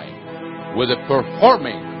combined with the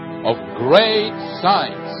performing of great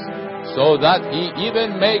signs, so that he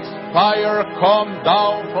even makes fire come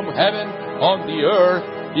down from heaven on the earth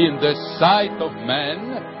in the sight of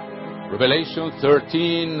men, Revelation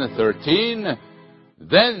 13:13,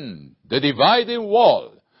 then the dividing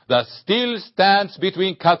wall that still stands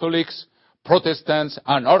between Catholics, Protestants,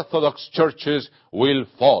 and Orthodox churches will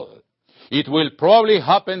fall. It will probably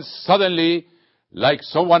happen suddenly, like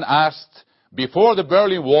someone asked before the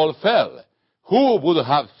Berlin Wall fell. Who would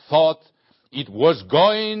have thought it was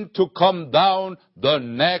going to come down the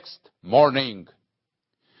next morning?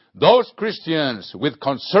 Those Christians with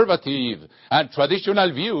conservative and traditional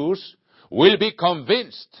views will be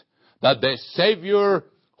convinced that the Savior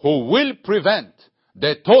who will prevent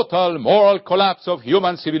the total moral collapse of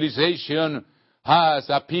human civilization has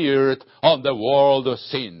appeared on the world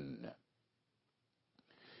scene.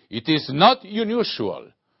 It is not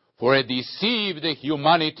unusual for a deceived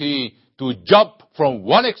humanity to jump from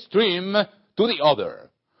one extreme to the other.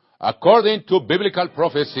 According to biblical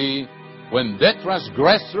prophecy, when the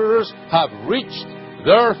transgressors have reached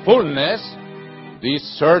their fullness, this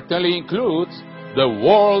certainly includes the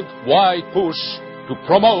worldwide push to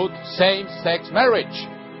promote same-sex marriage.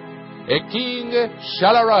 A king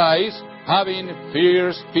shall arise having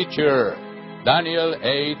fierce feature, Daniel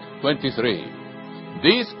 8:23.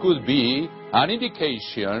 This could be an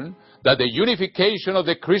indication that the unification of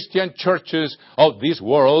the Christian churches of this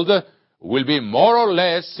world will be more or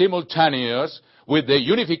less simultaneous with the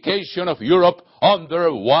unification of Europe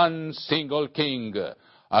under one single king,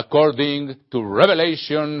 according to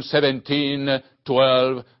Revelation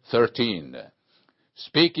 17:12-13.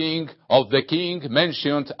 Speaking of the king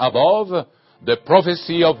mentioned above, the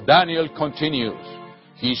prophecy of Daniel continues,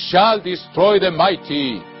 "He shall destroy the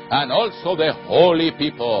mighty and also the holy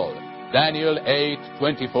people," Daniel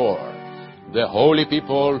 8:24. The holy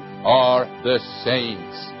people are the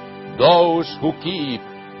saints, those who keep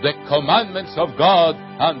the commandments of God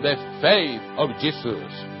and the faith of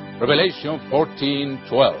Jesus, Revelation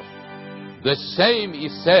 14:12. The same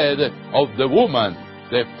is said of the woman,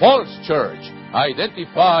 the false church,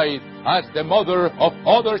 identified as the mother of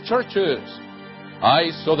other churches. I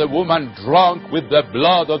saw the woman drunk with the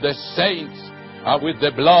blood of the saints and with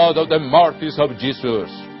the blood of the martyrs of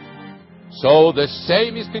Jesus. So the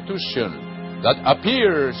same institution that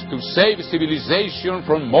appears to save civilization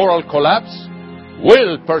from moral collapse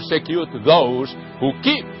will persecute those who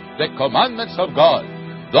keep the commandments of God,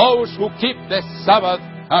 those who keep the Sabbath,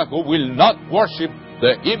 and who will not worship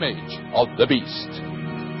the image of the beast.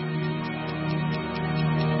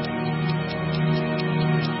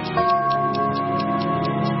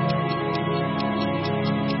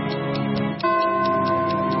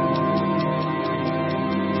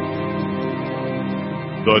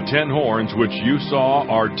 The 10 horns which you saw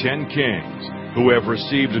are 10 kings, who have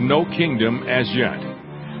received no kingdom as yet,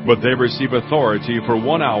 but they receive authority for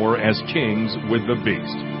 1 hour as kings with the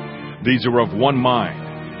beast. These are of one mind,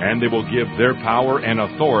 and they will give their power and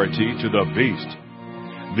authority to the beast.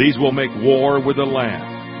 These will make war with the Lamb,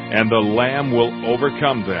 and the Lamb will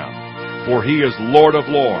overcome them. For he is Lord of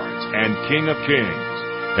lords and King of kings,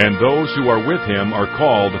 and those who are with him are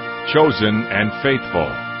called chosen and faithful.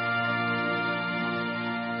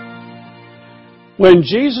 When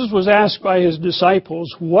Jesus was asked by his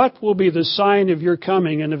disciples, what will be the sign of your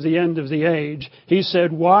coming and of the end of the age? He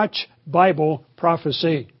said, watch Bible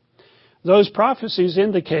prophecy. Those prophecies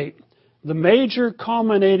indicate the major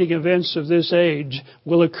culminating events of this age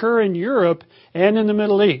will occur in Europe and in the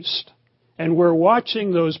Middle East. And we're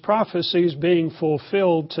watching those prophecies being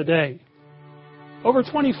fulfilled today. Over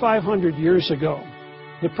 2,500 years ago,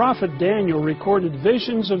 the prophet Daniel recorded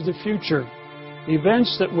visions of the future,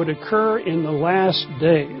 events that would occur in the last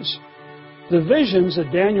days. The visions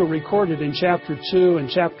that Daniel recorded in chapter 2 and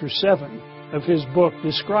chapter 7 of his book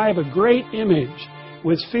describe a great image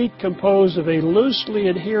with feet composed of a loosely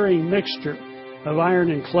adhering mixture of iron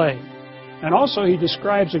and clay. And also he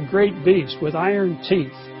describes a great beast with iron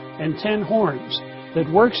teeth and 10 horns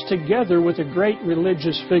that works together with a great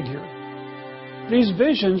religious figure. These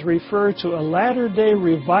visions refer to a latter-day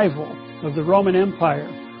revival of the Roman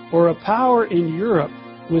Empire, or a power in Europe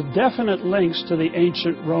with definite links to the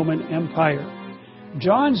ancient Roman Empire.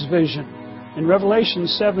 John's vision in Revelation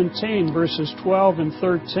 17, verses 12 and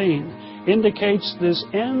 13, indicates this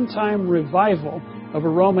end-time revival of a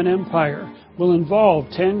Roman Empire will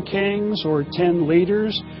involve 10 kings or 10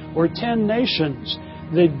 leaders or 10 nations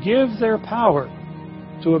that give their power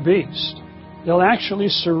to a beast. They'll actually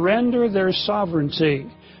surrender their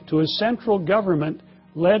sovereignty to a central government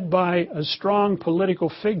led by a strong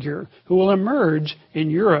political figure who will emerge in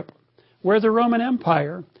Europe, where the Roman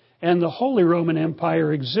Empire and the Holy Roman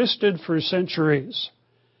Empire existed for centuries.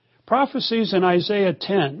 Prophecies in Isaiah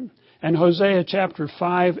 10 and Hosea chapter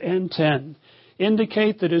 5 and 10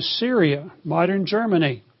 indicate that Assyria, modern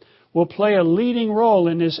Germany, will play a leading role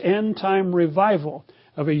in this end-time revival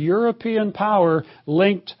of a European power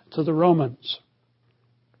linked to the Romans.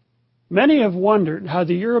 Many have wondered how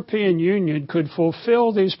the European Union could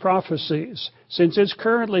fulfill these prophecies, since it's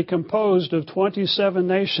currently composed of 27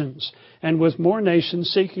 nations, and with more nations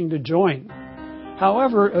seeking to join.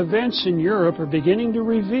 However, events in Europe are beginning to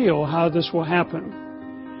reveal how this will happen.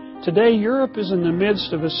 Today, Europe is in the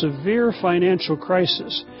midst of a severe financial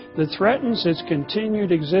crisis that threatens its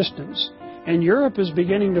continued existence, and Europe is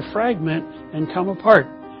beginning to fragment and come apart,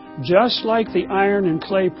 just like the iron and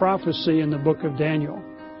clay prophecy in the book of Daniel.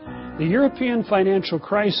 The European financial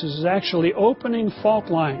crisis is actually opening fault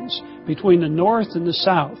lines between the North and the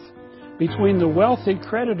South, between the wealthy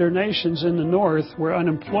creditor nations in the North, where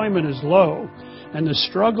unemployment is low, and the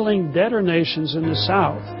struggling debtor nations in the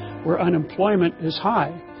South, where unemployment is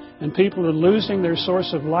high, and people are losing their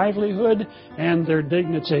source of livelihood and their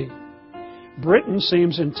dignity. Britain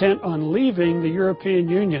seems intent on leaving the European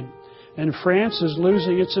Union, and France is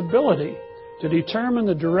losing its ability to determine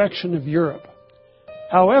the direction of Europe.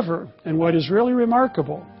 However, and what is really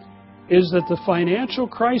remarkable, is that the financial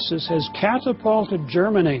crisis has catapulted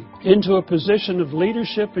Germany into a position of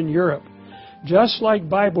leadership in Europe, just like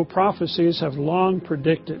Bible prophecies have long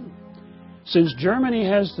predicted. Since Germany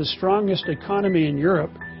has the strongest economy in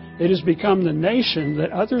Europe, it has become the nation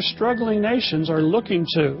that other struggling nations are looking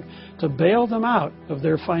to bail them out of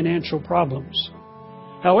their financial problems.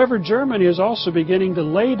 However, Germany is also beginning to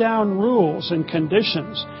lay down rules and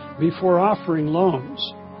conditions before offering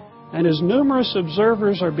loans. And as numerous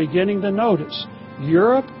observers are beginning to notice,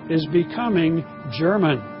 Europe is becoming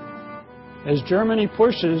German, as Germany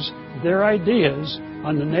pushes their ideas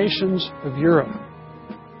on the nations of Europe.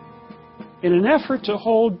 In an effort to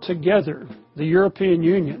hold together the European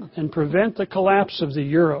Union and prevent the collapse of the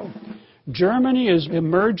euro, Germany is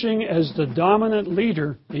emerging as the dominant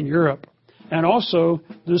leader in Europe, and also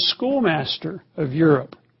the schoolmaster of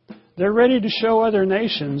Europe. They're ready to show other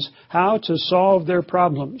nations how to solve their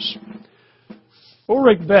problems.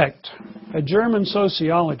 Ulrich Beck, a German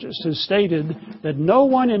sociologist, has stated that no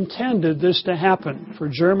one intended this to happen, for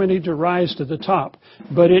Germany to rise to the top,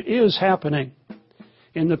 but it is happening.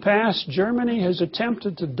 In the past, Germany has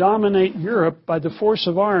attempted to dominate Europe by the force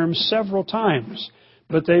of arms several times,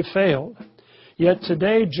 but they failed. Yet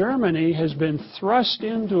today, Germany has been thrust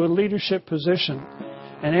into a leadership position,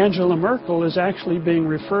 and Angela Merkel is actually being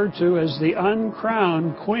referred to as the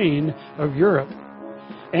uncrowned Queen of Europe.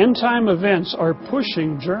 End-time events are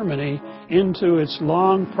pushing Germany into its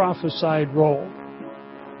long-prophesied role.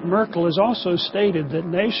 Merkel has also stated that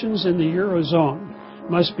nations in the Eurozone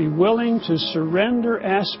must be willing to surrender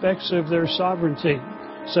aspects of their sovereignty,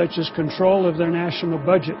 such as control of their national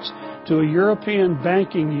budgets, to a European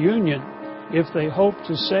banking union if they hope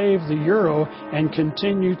to save the euro and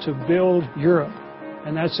continue to build Europe.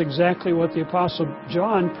 And that's exactly what the Apostle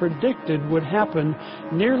John predicted would happen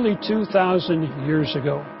nearly 2,000 years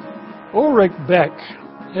ago. Ulrich Beck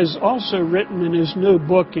has also written in his new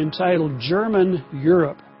book entitled German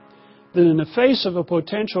Europe that in the face of a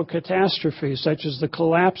potential catastrophe such as the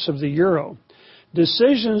collapse of the euro,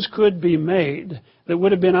 decisions could be made that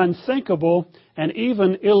would have been unthinkable and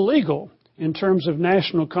even illegal in terms of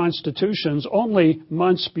national constitutions only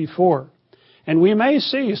months before. And we may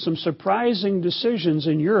see some surprising decisions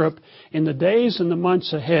in Europe in the days and the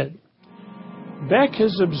months ahead. Beck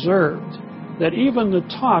has observed that even the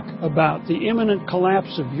talk about the imminent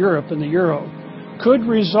collapse of Europe and the euro could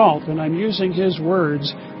result, and I'm using his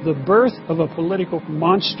words, the birth of a political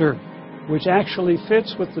monster, which actually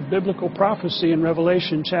fits with the biblical prophecy in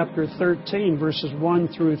Revelation chapter 13, verses 1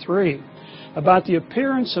 through 3, about the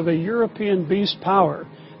appearance of a European beast power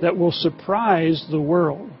that will surprise the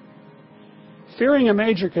world. Fearing a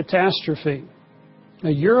major catastrophe, a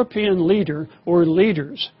European leader or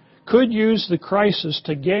leaders could use the crisis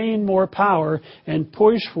to gain more power and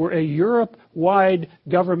push for a Europe-wide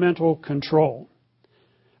governmental control.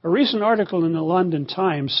 A recent article in the London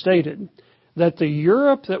Times stated that the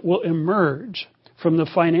Europe that will emerge from the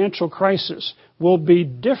financial crisis will be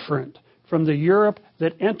different from the Europe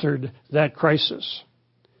that entered that crisis.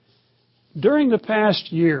 During the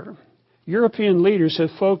past year, European leaders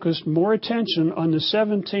have focused more attention on the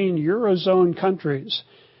 17 Eurozone countries,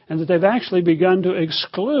 and that they've actually begun to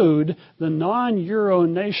exclude the non-Euro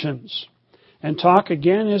nations. And talk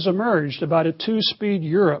again has emerged about a two-speed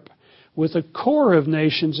Europe, with a core of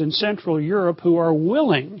nations in Central Europe who are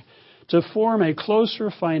willing to form a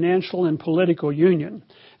closer financial and political union,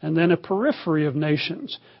 and then a periphery of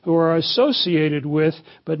nations who are associated with,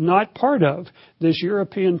 but not part of, this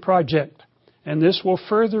European project. And this will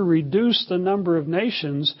further reduce the number of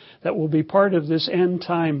nations that will be part of this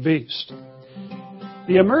end-time beast.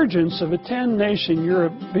 The emergence of a 10-nation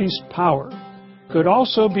Europe beast power could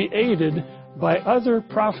also be aided by other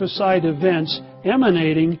prophesied events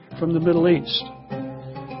emanating from the Middle East.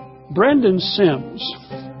 Brendan Sims,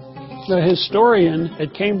 the historian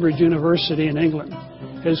at Cambridge University in England,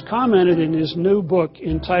 has commented in his new book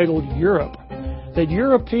entitled Europe that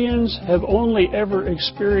Europeans have only ever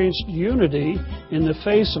experienced unity in the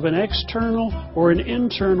face of an external or an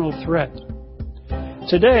internal threat.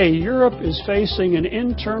 Today, Europe is facing an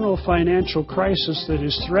internal financial crisis that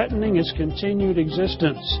is threatening its continued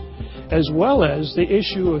existence, as well as the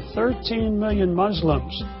issue of 13 million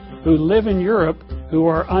Muslims who live in Europe who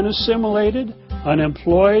are unassimilated,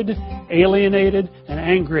 unemployed, alienated, and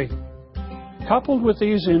angry. Coupled with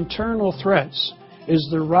these internal threats is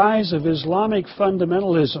the rise of Islamic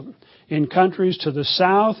fundamentalism in countries to the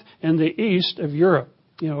south and the east of Europe,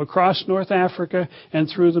 across North Africa and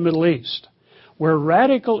through the Middle East, where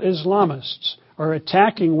radical Islamists are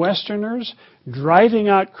attacking Westerners, driving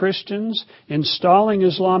out Christians, installing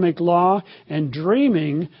Islamic law, and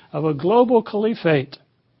dreaming of a global caliphate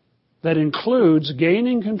that includes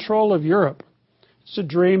gaining control of Europe. It's a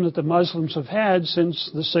dream that the Muslims have had since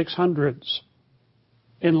the 600s.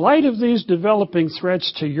 In light of these developing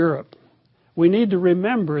threats to Europe, we need to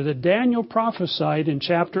remember that Daniel prophesied in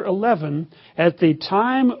chapter 11, at the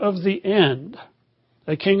time of the end,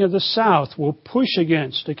 a king of the south will push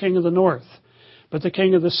against a king of the north, but the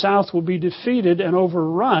king of the south will be defeated and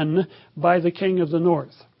overrun by the king of the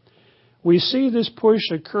north. We see this push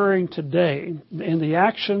occurring today in the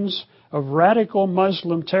actions of radical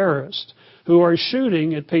Muslim terrorists who are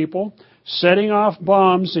shooting at people, setting off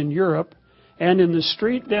bombs in Europe, and in the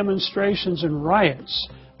street demonstrations and riots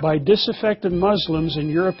by disaffected Muslims in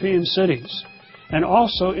European cities, and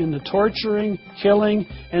also in the torturing, killing,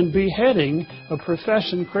 and beheading of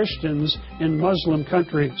professing Christians in Muslim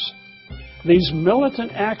countries. These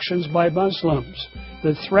militant actions by Muslims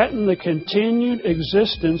that threaten the continued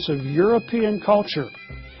existence of European culture,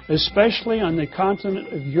 especially on the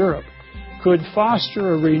continent of Europe, could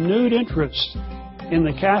foster a renewed interest in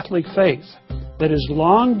the Catholic faith that has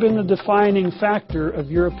long been the defining factor of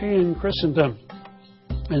European Christendom.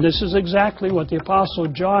 And this is exactly what the Apostle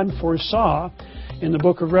John foresaw in the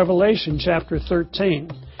book of Revelation, chapter 13,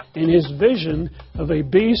 in his vision of a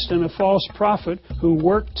beast and a false prophet who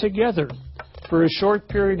worked together for a short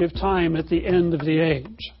period of time at the end of the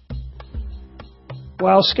age.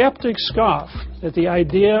 While skeptics scoff at the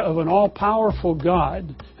idea of an all-powerful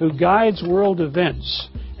God who guides world events,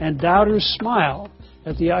 and doubters smile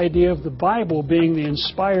at the idea of the Bible being the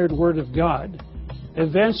inspired Word of God,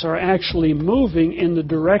 events are actually moving in the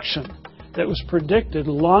direction that was predicted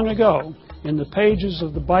long ago in the pages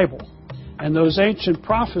of the Bible. And those ancient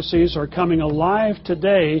prophecies are coming alive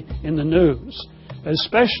today in the news,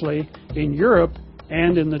 especially in Europe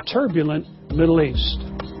and in the turbulent Middle East.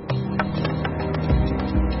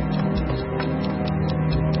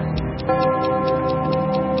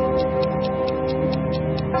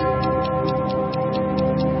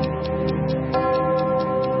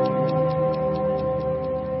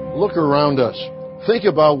 around us. Think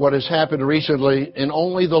about what has happened recently in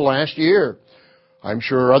only the last year. I'm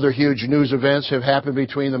sure other huge news events have happened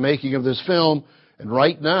between the making of this film and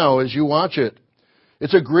right now as you watch it.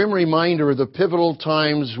 It's a grim reminder of the pivotal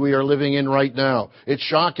times we are living in right now. It's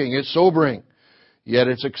shocking, it's sobering, yet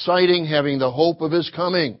it's exciting having the hope of His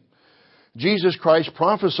coming. Jesus Christ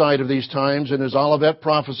prophesied of these times in His Olivet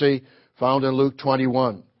prophecy found in Luke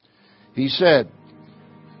 21. He said,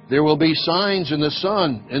 "There will be signs in the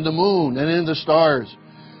sun, in the moon, and in the stars,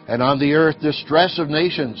 and on the earth distress of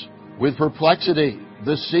nations, with perplexity,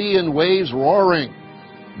 the sea and waves roaring,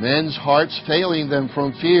 men's hearts failing them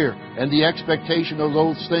from fear and the expectation of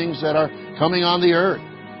those things that are coming on the earth."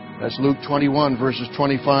 That's Luke 21, verses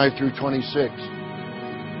 25 through 26.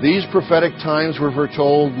 These prophetic times were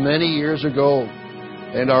foretold many years ago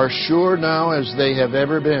and are sure now as they have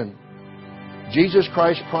ever been. Jesus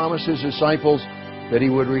Christ promised His disciples that He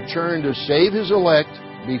would return to save His elect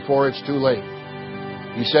before it's too late.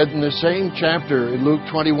 He said in the same chapter in Luke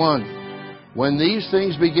 21, "When these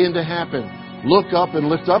things begin to happen, look up and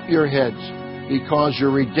lift up your heads, because your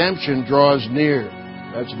redemption draws near."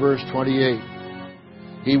 That's verse 28.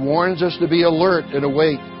 He warns us to be alert and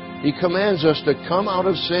awake. He commands us to come out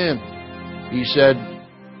of sin. He said,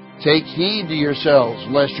 "Take heed to yourselves,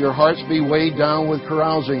 lest your hearts be weighed down with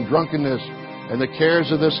carousing, drunkenness, and the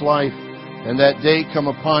cares of this life, and that day come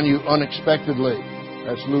upon you unexpectedly."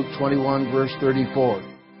 That's Luke 21, verse 34.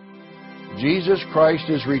 Jesus Christ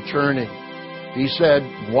is returning. He said,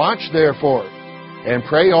 "Watch therefore, and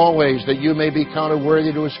pray always that you may be counted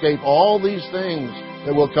worthy to escape all these things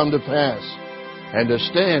that will come to pass, and to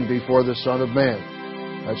stand before the Son of Man."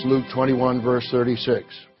 That's Luke 21, verse 36.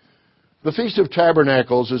 The Feast of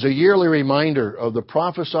Tabernacles is a yearly reminder of the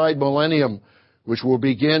prophesied millennium, which will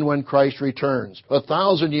begin when Christ returns.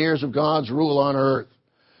 1,000 years of God's rule on earth.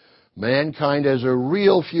 Mankind has a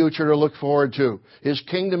real future to look forward to. His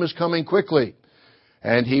kingdom is coming quickly,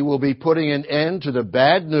 and He will be putting an end to the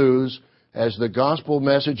bad news as the gospel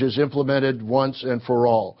message is implemented once and for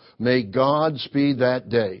all. May God speed that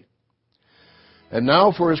day. And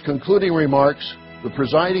now for his concluding remarks, the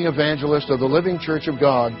presiding evangelist of the Living Church of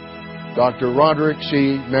God, Dr. Roderick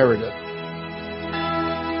C. Meredith.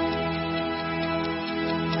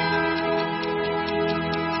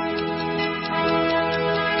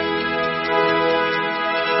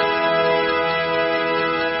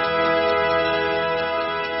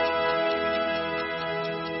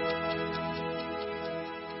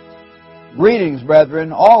 Greetings,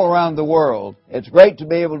 brethren, all around the world. It's great to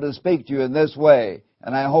be able to speak to you in this way,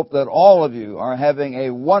 and I hope that all of you are having a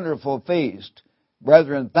wonderful feast.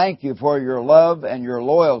 Brethren, thank you for your love and your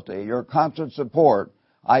loyalty, your constant support.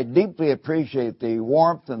 I deeply appreciate the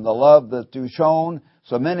warmth and the love that you've shown.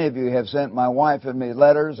 So many of you have sent my wife and me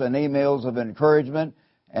letters and emails of encouragement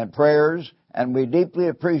and prayers, and we deeply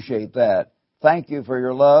appreciate that. Thank you for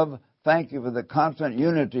your love. Thank you for the constant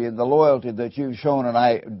unity and the loyalty that you've shown, and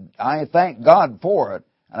I thank God for it,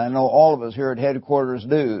 and I know all of us here at headquarters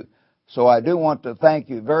do. So I do want to thank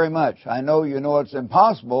you very much. I know you know it's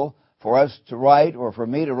impossible for us to write or for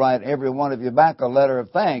me to write every one of you back a letter of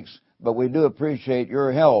thanks, but we do appreciate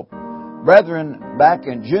your help. Brethren, back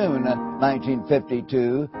in June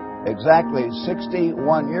 1952, exactly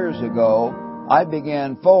 61 years ago, I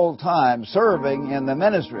began full-time serving in the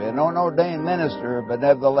ministry, an ordained minister, but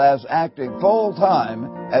nevertheless acting full-time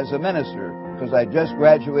as a minister, because I just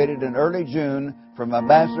graduated in early June from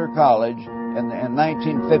Ambassador College in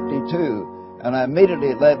 1952. And I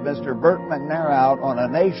immediately led Mr. Bert McNair out on a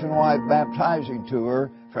nationwide baptizing tour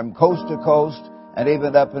from coast to coast and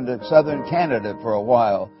even up into southern Canada for a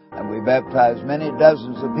while. And we baptized many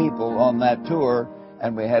dozens of people on that tour,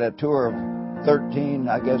 and we had a tour of 13,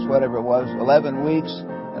 I guess whatever it was, 11 weeks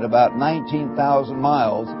and about 19,000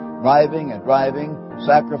 miles, driving,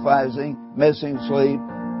 sacrificing, missing sleep,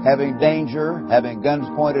 having danger, having guns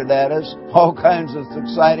pointed at us, all kinds of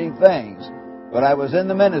exciting things. But I was in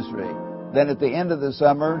the ministry. Then at the end of the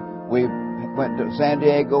summer, we went to San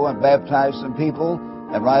Diego and baptized some people.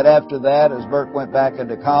 And right after that, as Bert went back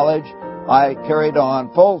into college, I carried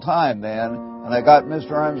on full-time then, and I got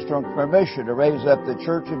Mr. Armstrong's permission to raise up the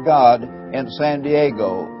Church of God in San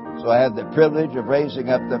Diego. So I had the privilege of raising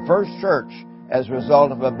up the first church as a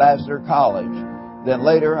result of Ambassador College. Then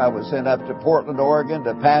later I was sent up to Portland, Oregon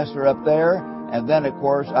to pastor up there. And then, of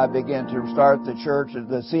course, I began to start the church in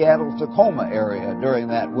the Seattle-Tacoma area during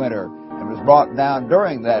that winter, and was brought down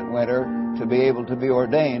during that winter to be able to be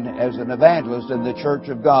ordained as an evangelist in the Church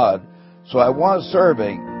of God. So I was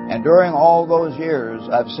serving, and during all those years,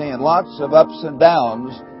 I've seen lots of ups and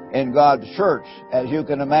downs in God's church, as you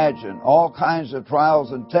can imagine, all kinds of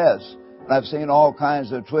trials and tests. and I've seen all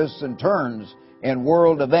kinds of twists and turns in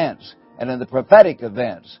world events and in the prophetic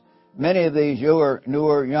events. Many of these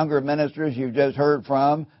newer, younger ministers you've just heard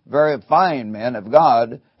from, very fine men of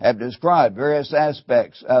God, have described various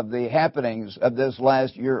aspects of the happenings of this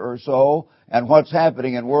last year or so and what's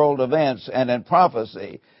happening in world events and in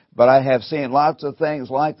prophecy. But I have seen lots of things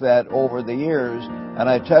like that over the years, and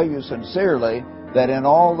I tell you sincerely that in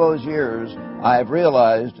all those years, I've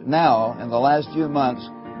realized now, in the last few months,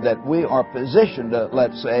 that we are positioned,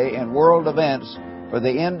 let's say, in world events for the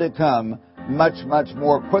end to come much, much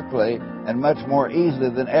more quickly and much more easily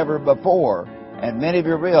than ever before. And many of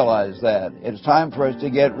you realize that. It's time for us to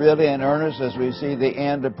get really in earnest as we see the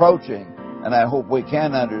end approaching. And I hope we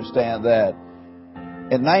can understand that.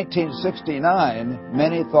 In 1969,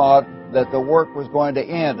 many thought that the work was going to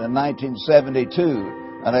end in 1972.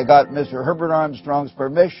 And I got Mr. Herbert Armstrong's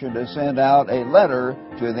permission to send out a letter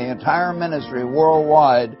to the entire ministry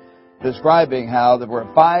worldwide describing how there were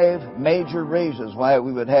 5 major reasons why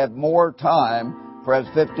we would have more time, perhaps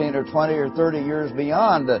 15 or 20 or 30 years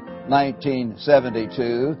beyond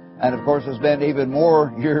 1972. And of course, it's been even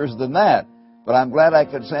more years than that. But I'm glad I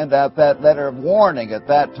could send out that letter of warning at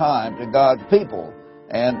that time to God's people.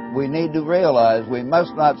 And we need to realize we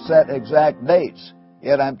must not set exact dates.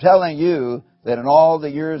 Yet I'm telling you that in all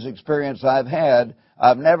the years' experience I've had,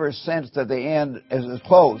 I've never sensed that the end is as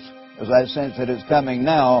close as I sense it is coming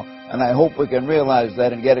now, and I hope we can realize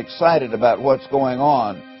that and get excited about what's going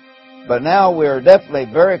on. But now we are definitely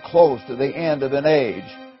very close to the end of an age.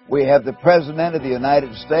 We have the President of the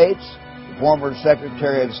United States, the former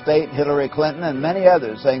Secretary of State Hillary Clinton, and many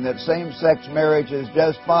others saying that same-sex marriage is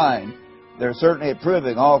just fine. They're certainly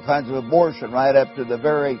approving all kinds of abortion right up to the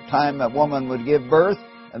very time a woman would give birth,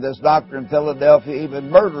 and this doctor in Philadelphia even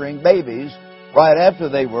murdering babies right after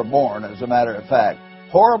they were born, as a matter of fact.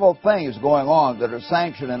 Horrible things going on that are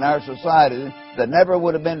sanctioned in our society that never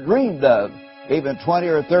would have been dreamed of even 20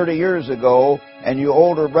 or 30 years ago, and you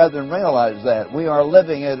older brethren realize that. We are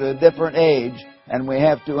living at a different age, and we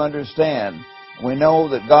have to understand. We know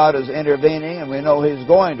that God is intervening, and we know He's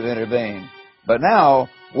going to intervene. But now,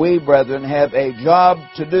 we, brethren, have a job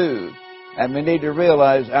to do, and we need to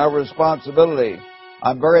realize our responsibility.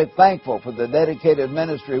 I'm very thankful for the dedicated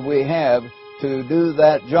ministry we have to do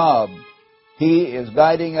that job. He is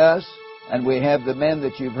guiding us, and we have the men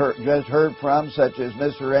that you've just heard from, such as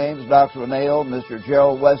Mr. Ames, Dr. O'Neill, Mr.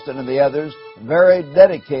 Gerald Weston, and the others, very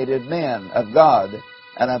dedicated men of God.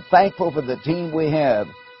 And I'm thankful for the team we have.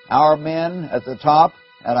 Our men at the top,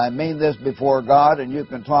 and I mean this before God, and you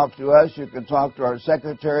can talk to us, you can talk to our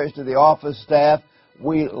secretaries, to the office staff.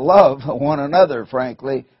 We love one another,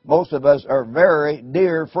 frankly. Most of us are very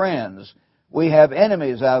dear friends. We have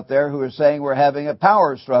enemies out there who are saying we're having a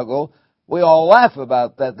power struggle. We all laugh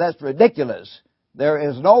about that. That's ridiculous. There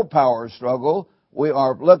is no power struggle. We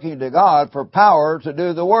are looking to God for power to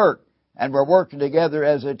do the work. And we're working together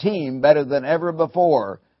as a team better than ever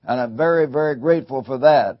before. And I'm very, very grateful for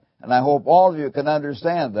that. And I hope all of you can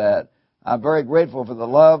understand that. I'm very grateful for the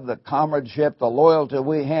love, the comradeship, the loyalty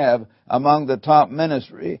we have among the top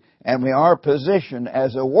ministry. And we are positioned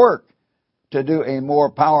as a work to do a more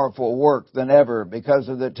powerful work than ever because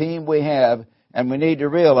of the team we have. And we need to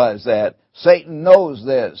realize that. Satan knows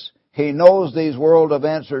this. He knows these world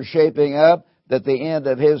events are shaping up, that the end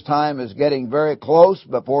of his time is getting very close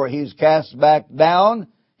before he's cast back down.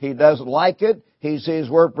 He doesn't like it. He sees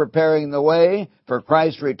we're preparing the way for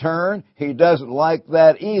Christ's return. He doesn't like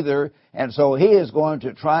that either. And so he is going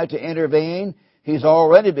to try to intervene. He's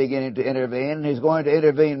already beginning to intervene. And he's going to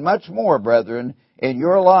intervene much more, brethren, in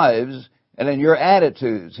your lives and in your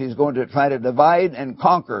attitudes. He's going to try to divide and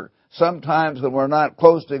conquer. Sometimes when we're not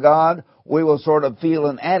close to God, we will sort of feel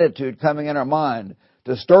an attitude coming in our mind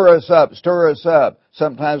to stir us up, stir us up.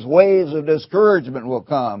 Sometimes waves of discouragement will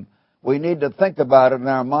come. We need to think about it in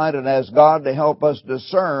our mind and ask God to help us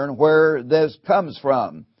discern where this comes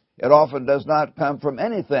from. It often does not come from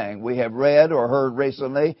anything we have read or heard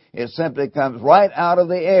recently. It simply comes right out of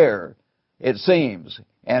the air, it seems.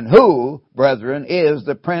 And who, brethren, is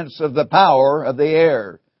the prince of the power of the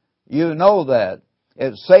air? You know that.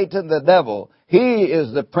 It's Satan the devil. He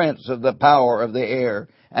is the prince of the power of the air.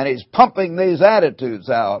 And he's pumping these attitudes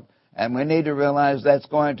out. And we need to realize that's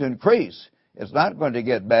going to increase. It's not going to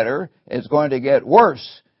get better. It's going to get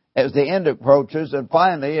worse as the end approaches. And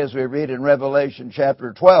finally, as we read in Revelation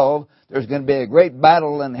chapter 12, there's going to be a great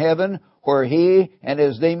battle in heaven where he and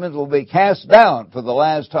his demons will be cast down for the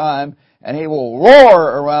last time. And he will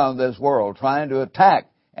roar around this world trying to attack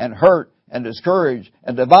and hurt and discourage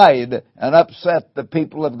and divide and upset the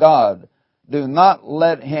people of God. Do not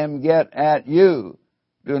let him get at you.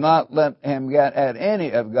 Do not let him get at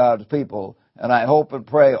any of God's people. And I hope and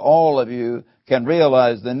pray all of you can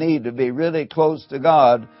realize the need to be really close to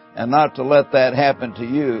God and not to let that happen to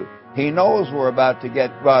you. He knows we're about to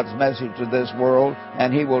get God's message to this world,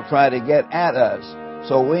 and He will try to get at us.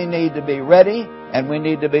 So we need to be ready, and we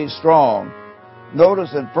need to be strong.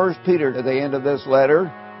 Notice in 1 Peter, at the end of this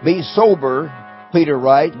letter, be sober, Peter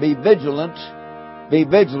writes, be vigilant. Be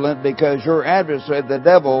vigilant, because your adversary, the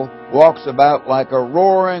devil, walks about like a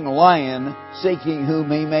roaring lion, seeking whom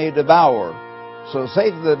he may devour. So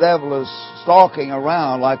Satan the devil is stalking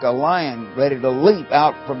around like a lion, ready to leap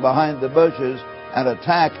out from behind the bushes and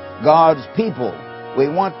attack God's people. We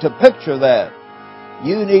want to picture that.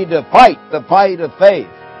 You need to fight the fight of faith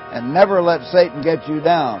and never let Satan get you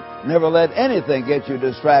down. Never let anything get you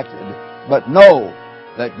distracted. But know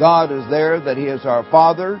that God is there, that He is our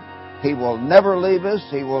Father. He will never leave us.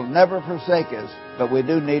 He will never forsake us. But we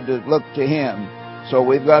do need to look to Him. So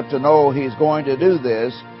we've got to know He's going to do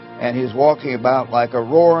this, and He's walking about like a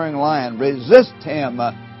roaring lion. Resist Him,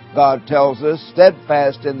 God tells us,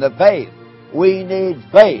 steadfast in the faith. We need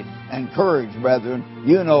faith and courage, brethren.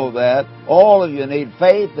 You know that. All of you need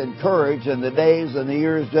faith and courage in the days and the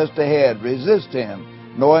years just ahead. Resist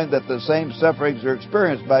Him, knowing that the same sufferings are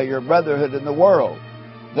experienced by your brotherhood in the world.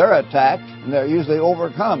 They're attacked, and they're usually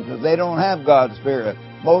overcome because they don't have God's Spirit.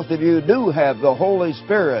 Most of you do have the Holy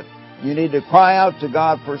Spirit. You need to cry out to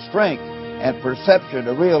God for strength and perception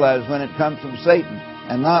to realize when it comes from Satan,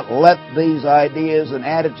 and not let these ideas and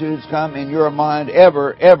attitudes come in your mind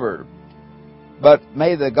ever, ever. But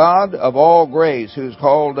may the God of all grace, who's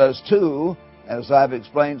called us to, as I've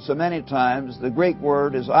explained so many times, the Greek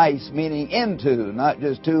word is eis, meaning into, not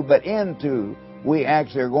just to, but into. We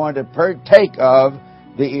actually are going to partake of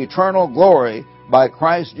the eternal glory by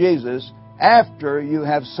Christ Jesus after you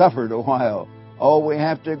have suffered a while. Oh, we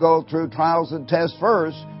have to go through trials and tests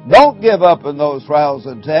first. Don't give up in those trials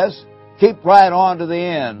and tests. Keep right on to the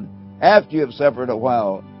end after you have suffered a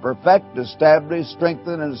while. Perfect, establish,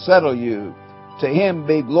 strengthen, and settle you. To Him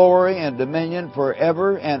be glory and dominion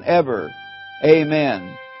forever and ever.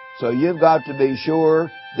 Amen. So you've got to be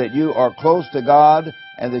sure that you are close to God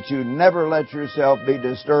and that you never let yourself be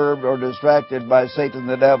disturbed or distracted by Satan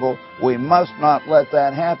the devil. We must not let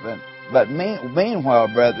that happen. But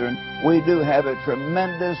meanwhile, brethren, we do have a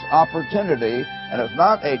tremendous opportunity, and it's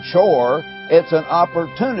not a chore, it's an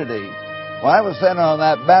opportunity. When I was sent on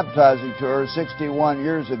that baptizing tour 61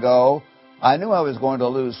 years ago, I knew I was going to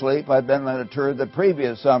lose sleep. I'd been on a tour the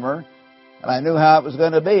previous summer, and I knew how it was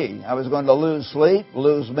going to be. I was going to lose sleep,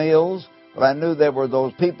 lose meals, but I knew there were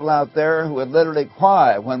those people out there who would literally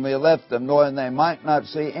cry when we left them, knowing they might not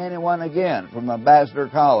see anyone again from Ambassador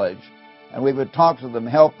College. And we would talk to them,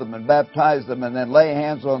 help them, and baptize them, and then lay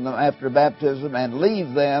hands on them after baptism and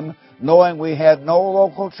leave them, knowing we had no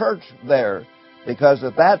local church there. Because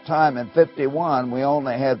at that time in 51, we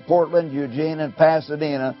only had Portland, Eugene, and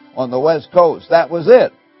Pasadena on the West Coast. That was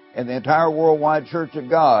it in the entire worldwide Church of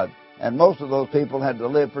God. And most of those people had to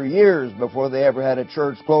live for years before they ever had a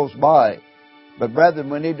church close by. But brethren,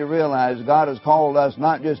 we need to realize God has called us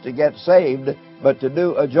not just to get saved, but to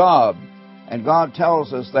do a job. And God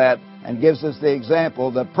tells us that and gives us the example.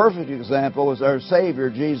 The perfect example was our Savior,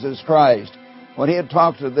 Jesus Christ. When He had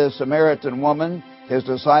talked to this Samaritan woman, His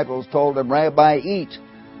disciples told Him, Rabbi, eat.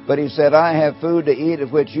 But He said, I have food to eat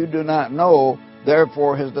of which you do not know.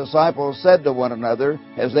 Therefore His disciples said to one another,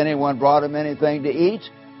 has anyone brought Him anything to eat?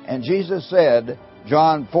 And Jesus said,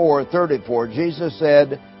 John 4:34, Jesus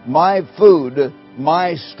said, my food,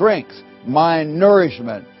 my strength, my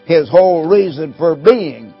nourishment, His whole reason for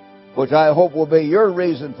being, which I hope will be your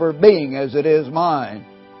reason for being as it is mine.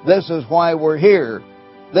 This is why we're here.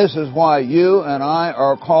 This is why you and I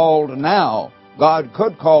are called now. God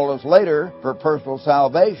could call us later for personal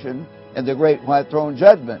salvation in the great white throne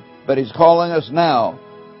judgment, but He's calling us now.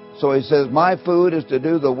 So He says, my food is to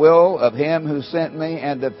do the will of Him who sent me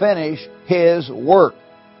and to finish His work.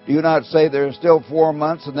 Do you not say there are still 4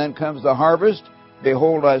 months and then comes the harvest?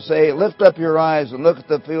 Behold, I say, lift up your eyes and look at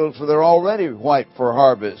the fields, for they're already white for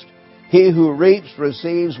harvest. He who reaps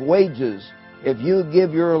receives wages. If you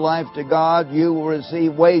give your life to God, you will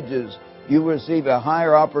receive wages. You will receive a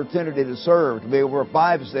higher opportunity to serve, to be over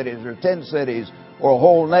 5 cities or 10 cities or a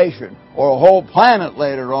whole nation or a whole planet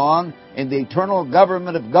later on in the eternal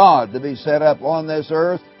government of God, to be set up on this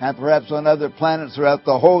earth and perhaps on other planets throughout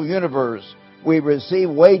the whole universe. We receive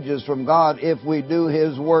wages from God if we do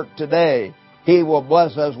His work today. He will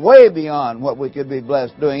bless us way beyond what we could be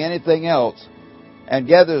blessed doing anything else. And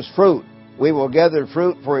gathers fruit. We will gather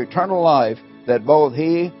fruit for eternal life, that both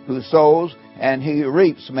he who sows and he who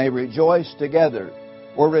reaps may rejoice together.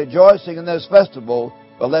 We're rejoicing in this festival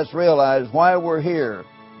But let's realize why we're here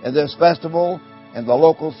in this festival, in the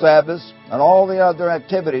local Sabbaths, and all the other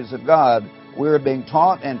activities of God. We're being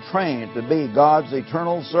taught and trained to be God's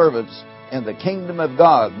eternal servants in the kingdom of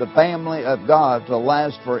God, the family of God, to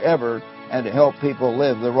last forever and to help people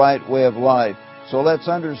live the right way of life. So let's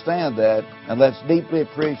understand that, and let's deeply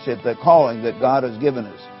appreciate the calling that God has given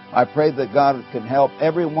us. I pray that God can help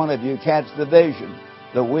every one of you catch the vision,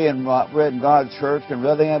 that we in God's church can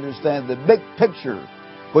really understand the big picture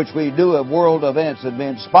which we do of world events and be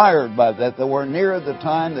inspired by that we're near the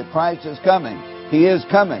time that Christ is coming. He is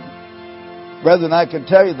coming. Brethren, I can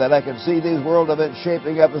tell you that I can see these world events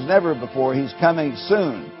shaping up as never before. He's coming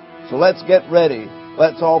soon. So let's get ready.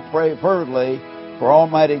 Let's all pray fervently for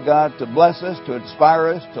Almighty God to bless us, to inspire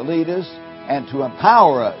us, to lead us, and to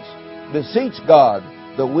empower us. Beseech God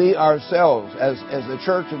that we ourselves, as the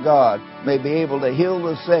church of God, may be able to heal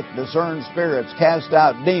the sick, discern spirits, cast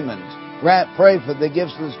out demons. Pray for the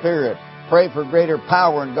gifts of the Spirit. Pray for greater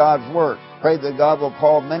power in God's work. Pray that God will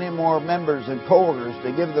call many more members and co-workers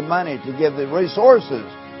to give the money, to give the resources,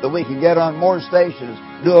 that we can get on more stations,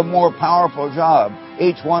 do a more powerful job.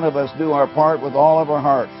 Each one of us do our part with all of our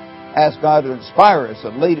hearts. Ask God to inspire us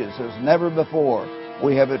and lead us as never before.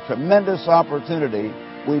 We have a tremendous opportunity.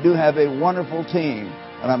 We do have a wonderful team,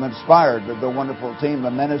 and I'm inspired with the wonderful team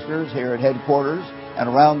of ministers here at headquarters and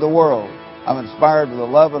around the world. I'm inspired with the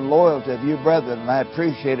love and loyalty of you brethren, and I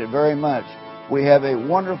appreciate it very much. We have a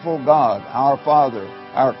wonderful God, our Father,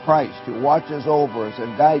 our Christ, who watches over us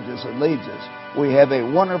and guides us and leads us. We have a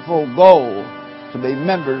wonderful goal to be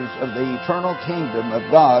members of the eternal kingdom of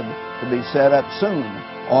God, to be set up soon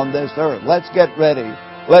on this earth. Let's get ready.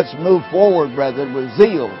 Let's move forward, brethren, with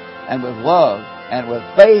zeal and with love and with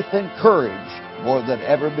faith and courage more than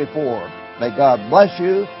ever before. May God bless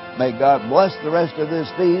you. May God bless the rest of this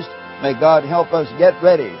feast. May God help us get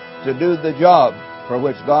ready to do the job for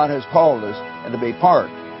which God has called us and to be part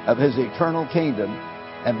of His eternal kingdom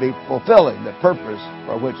and be fulfilling the purpose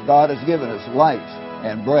for which God has given us life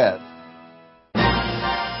and breath.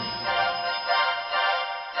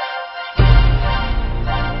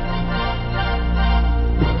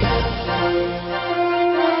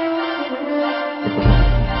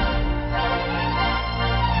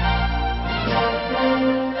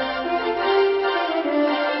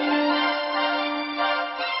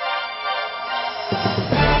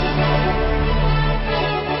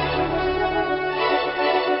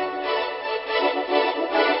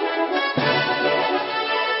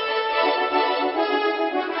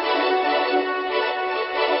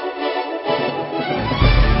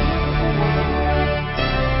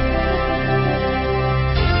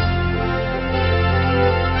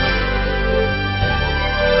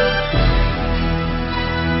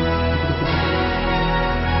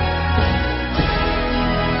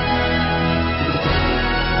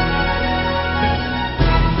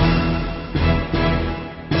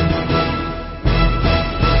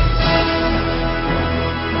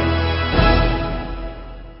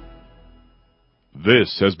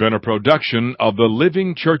 This has been a production of the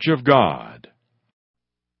Living Church of God.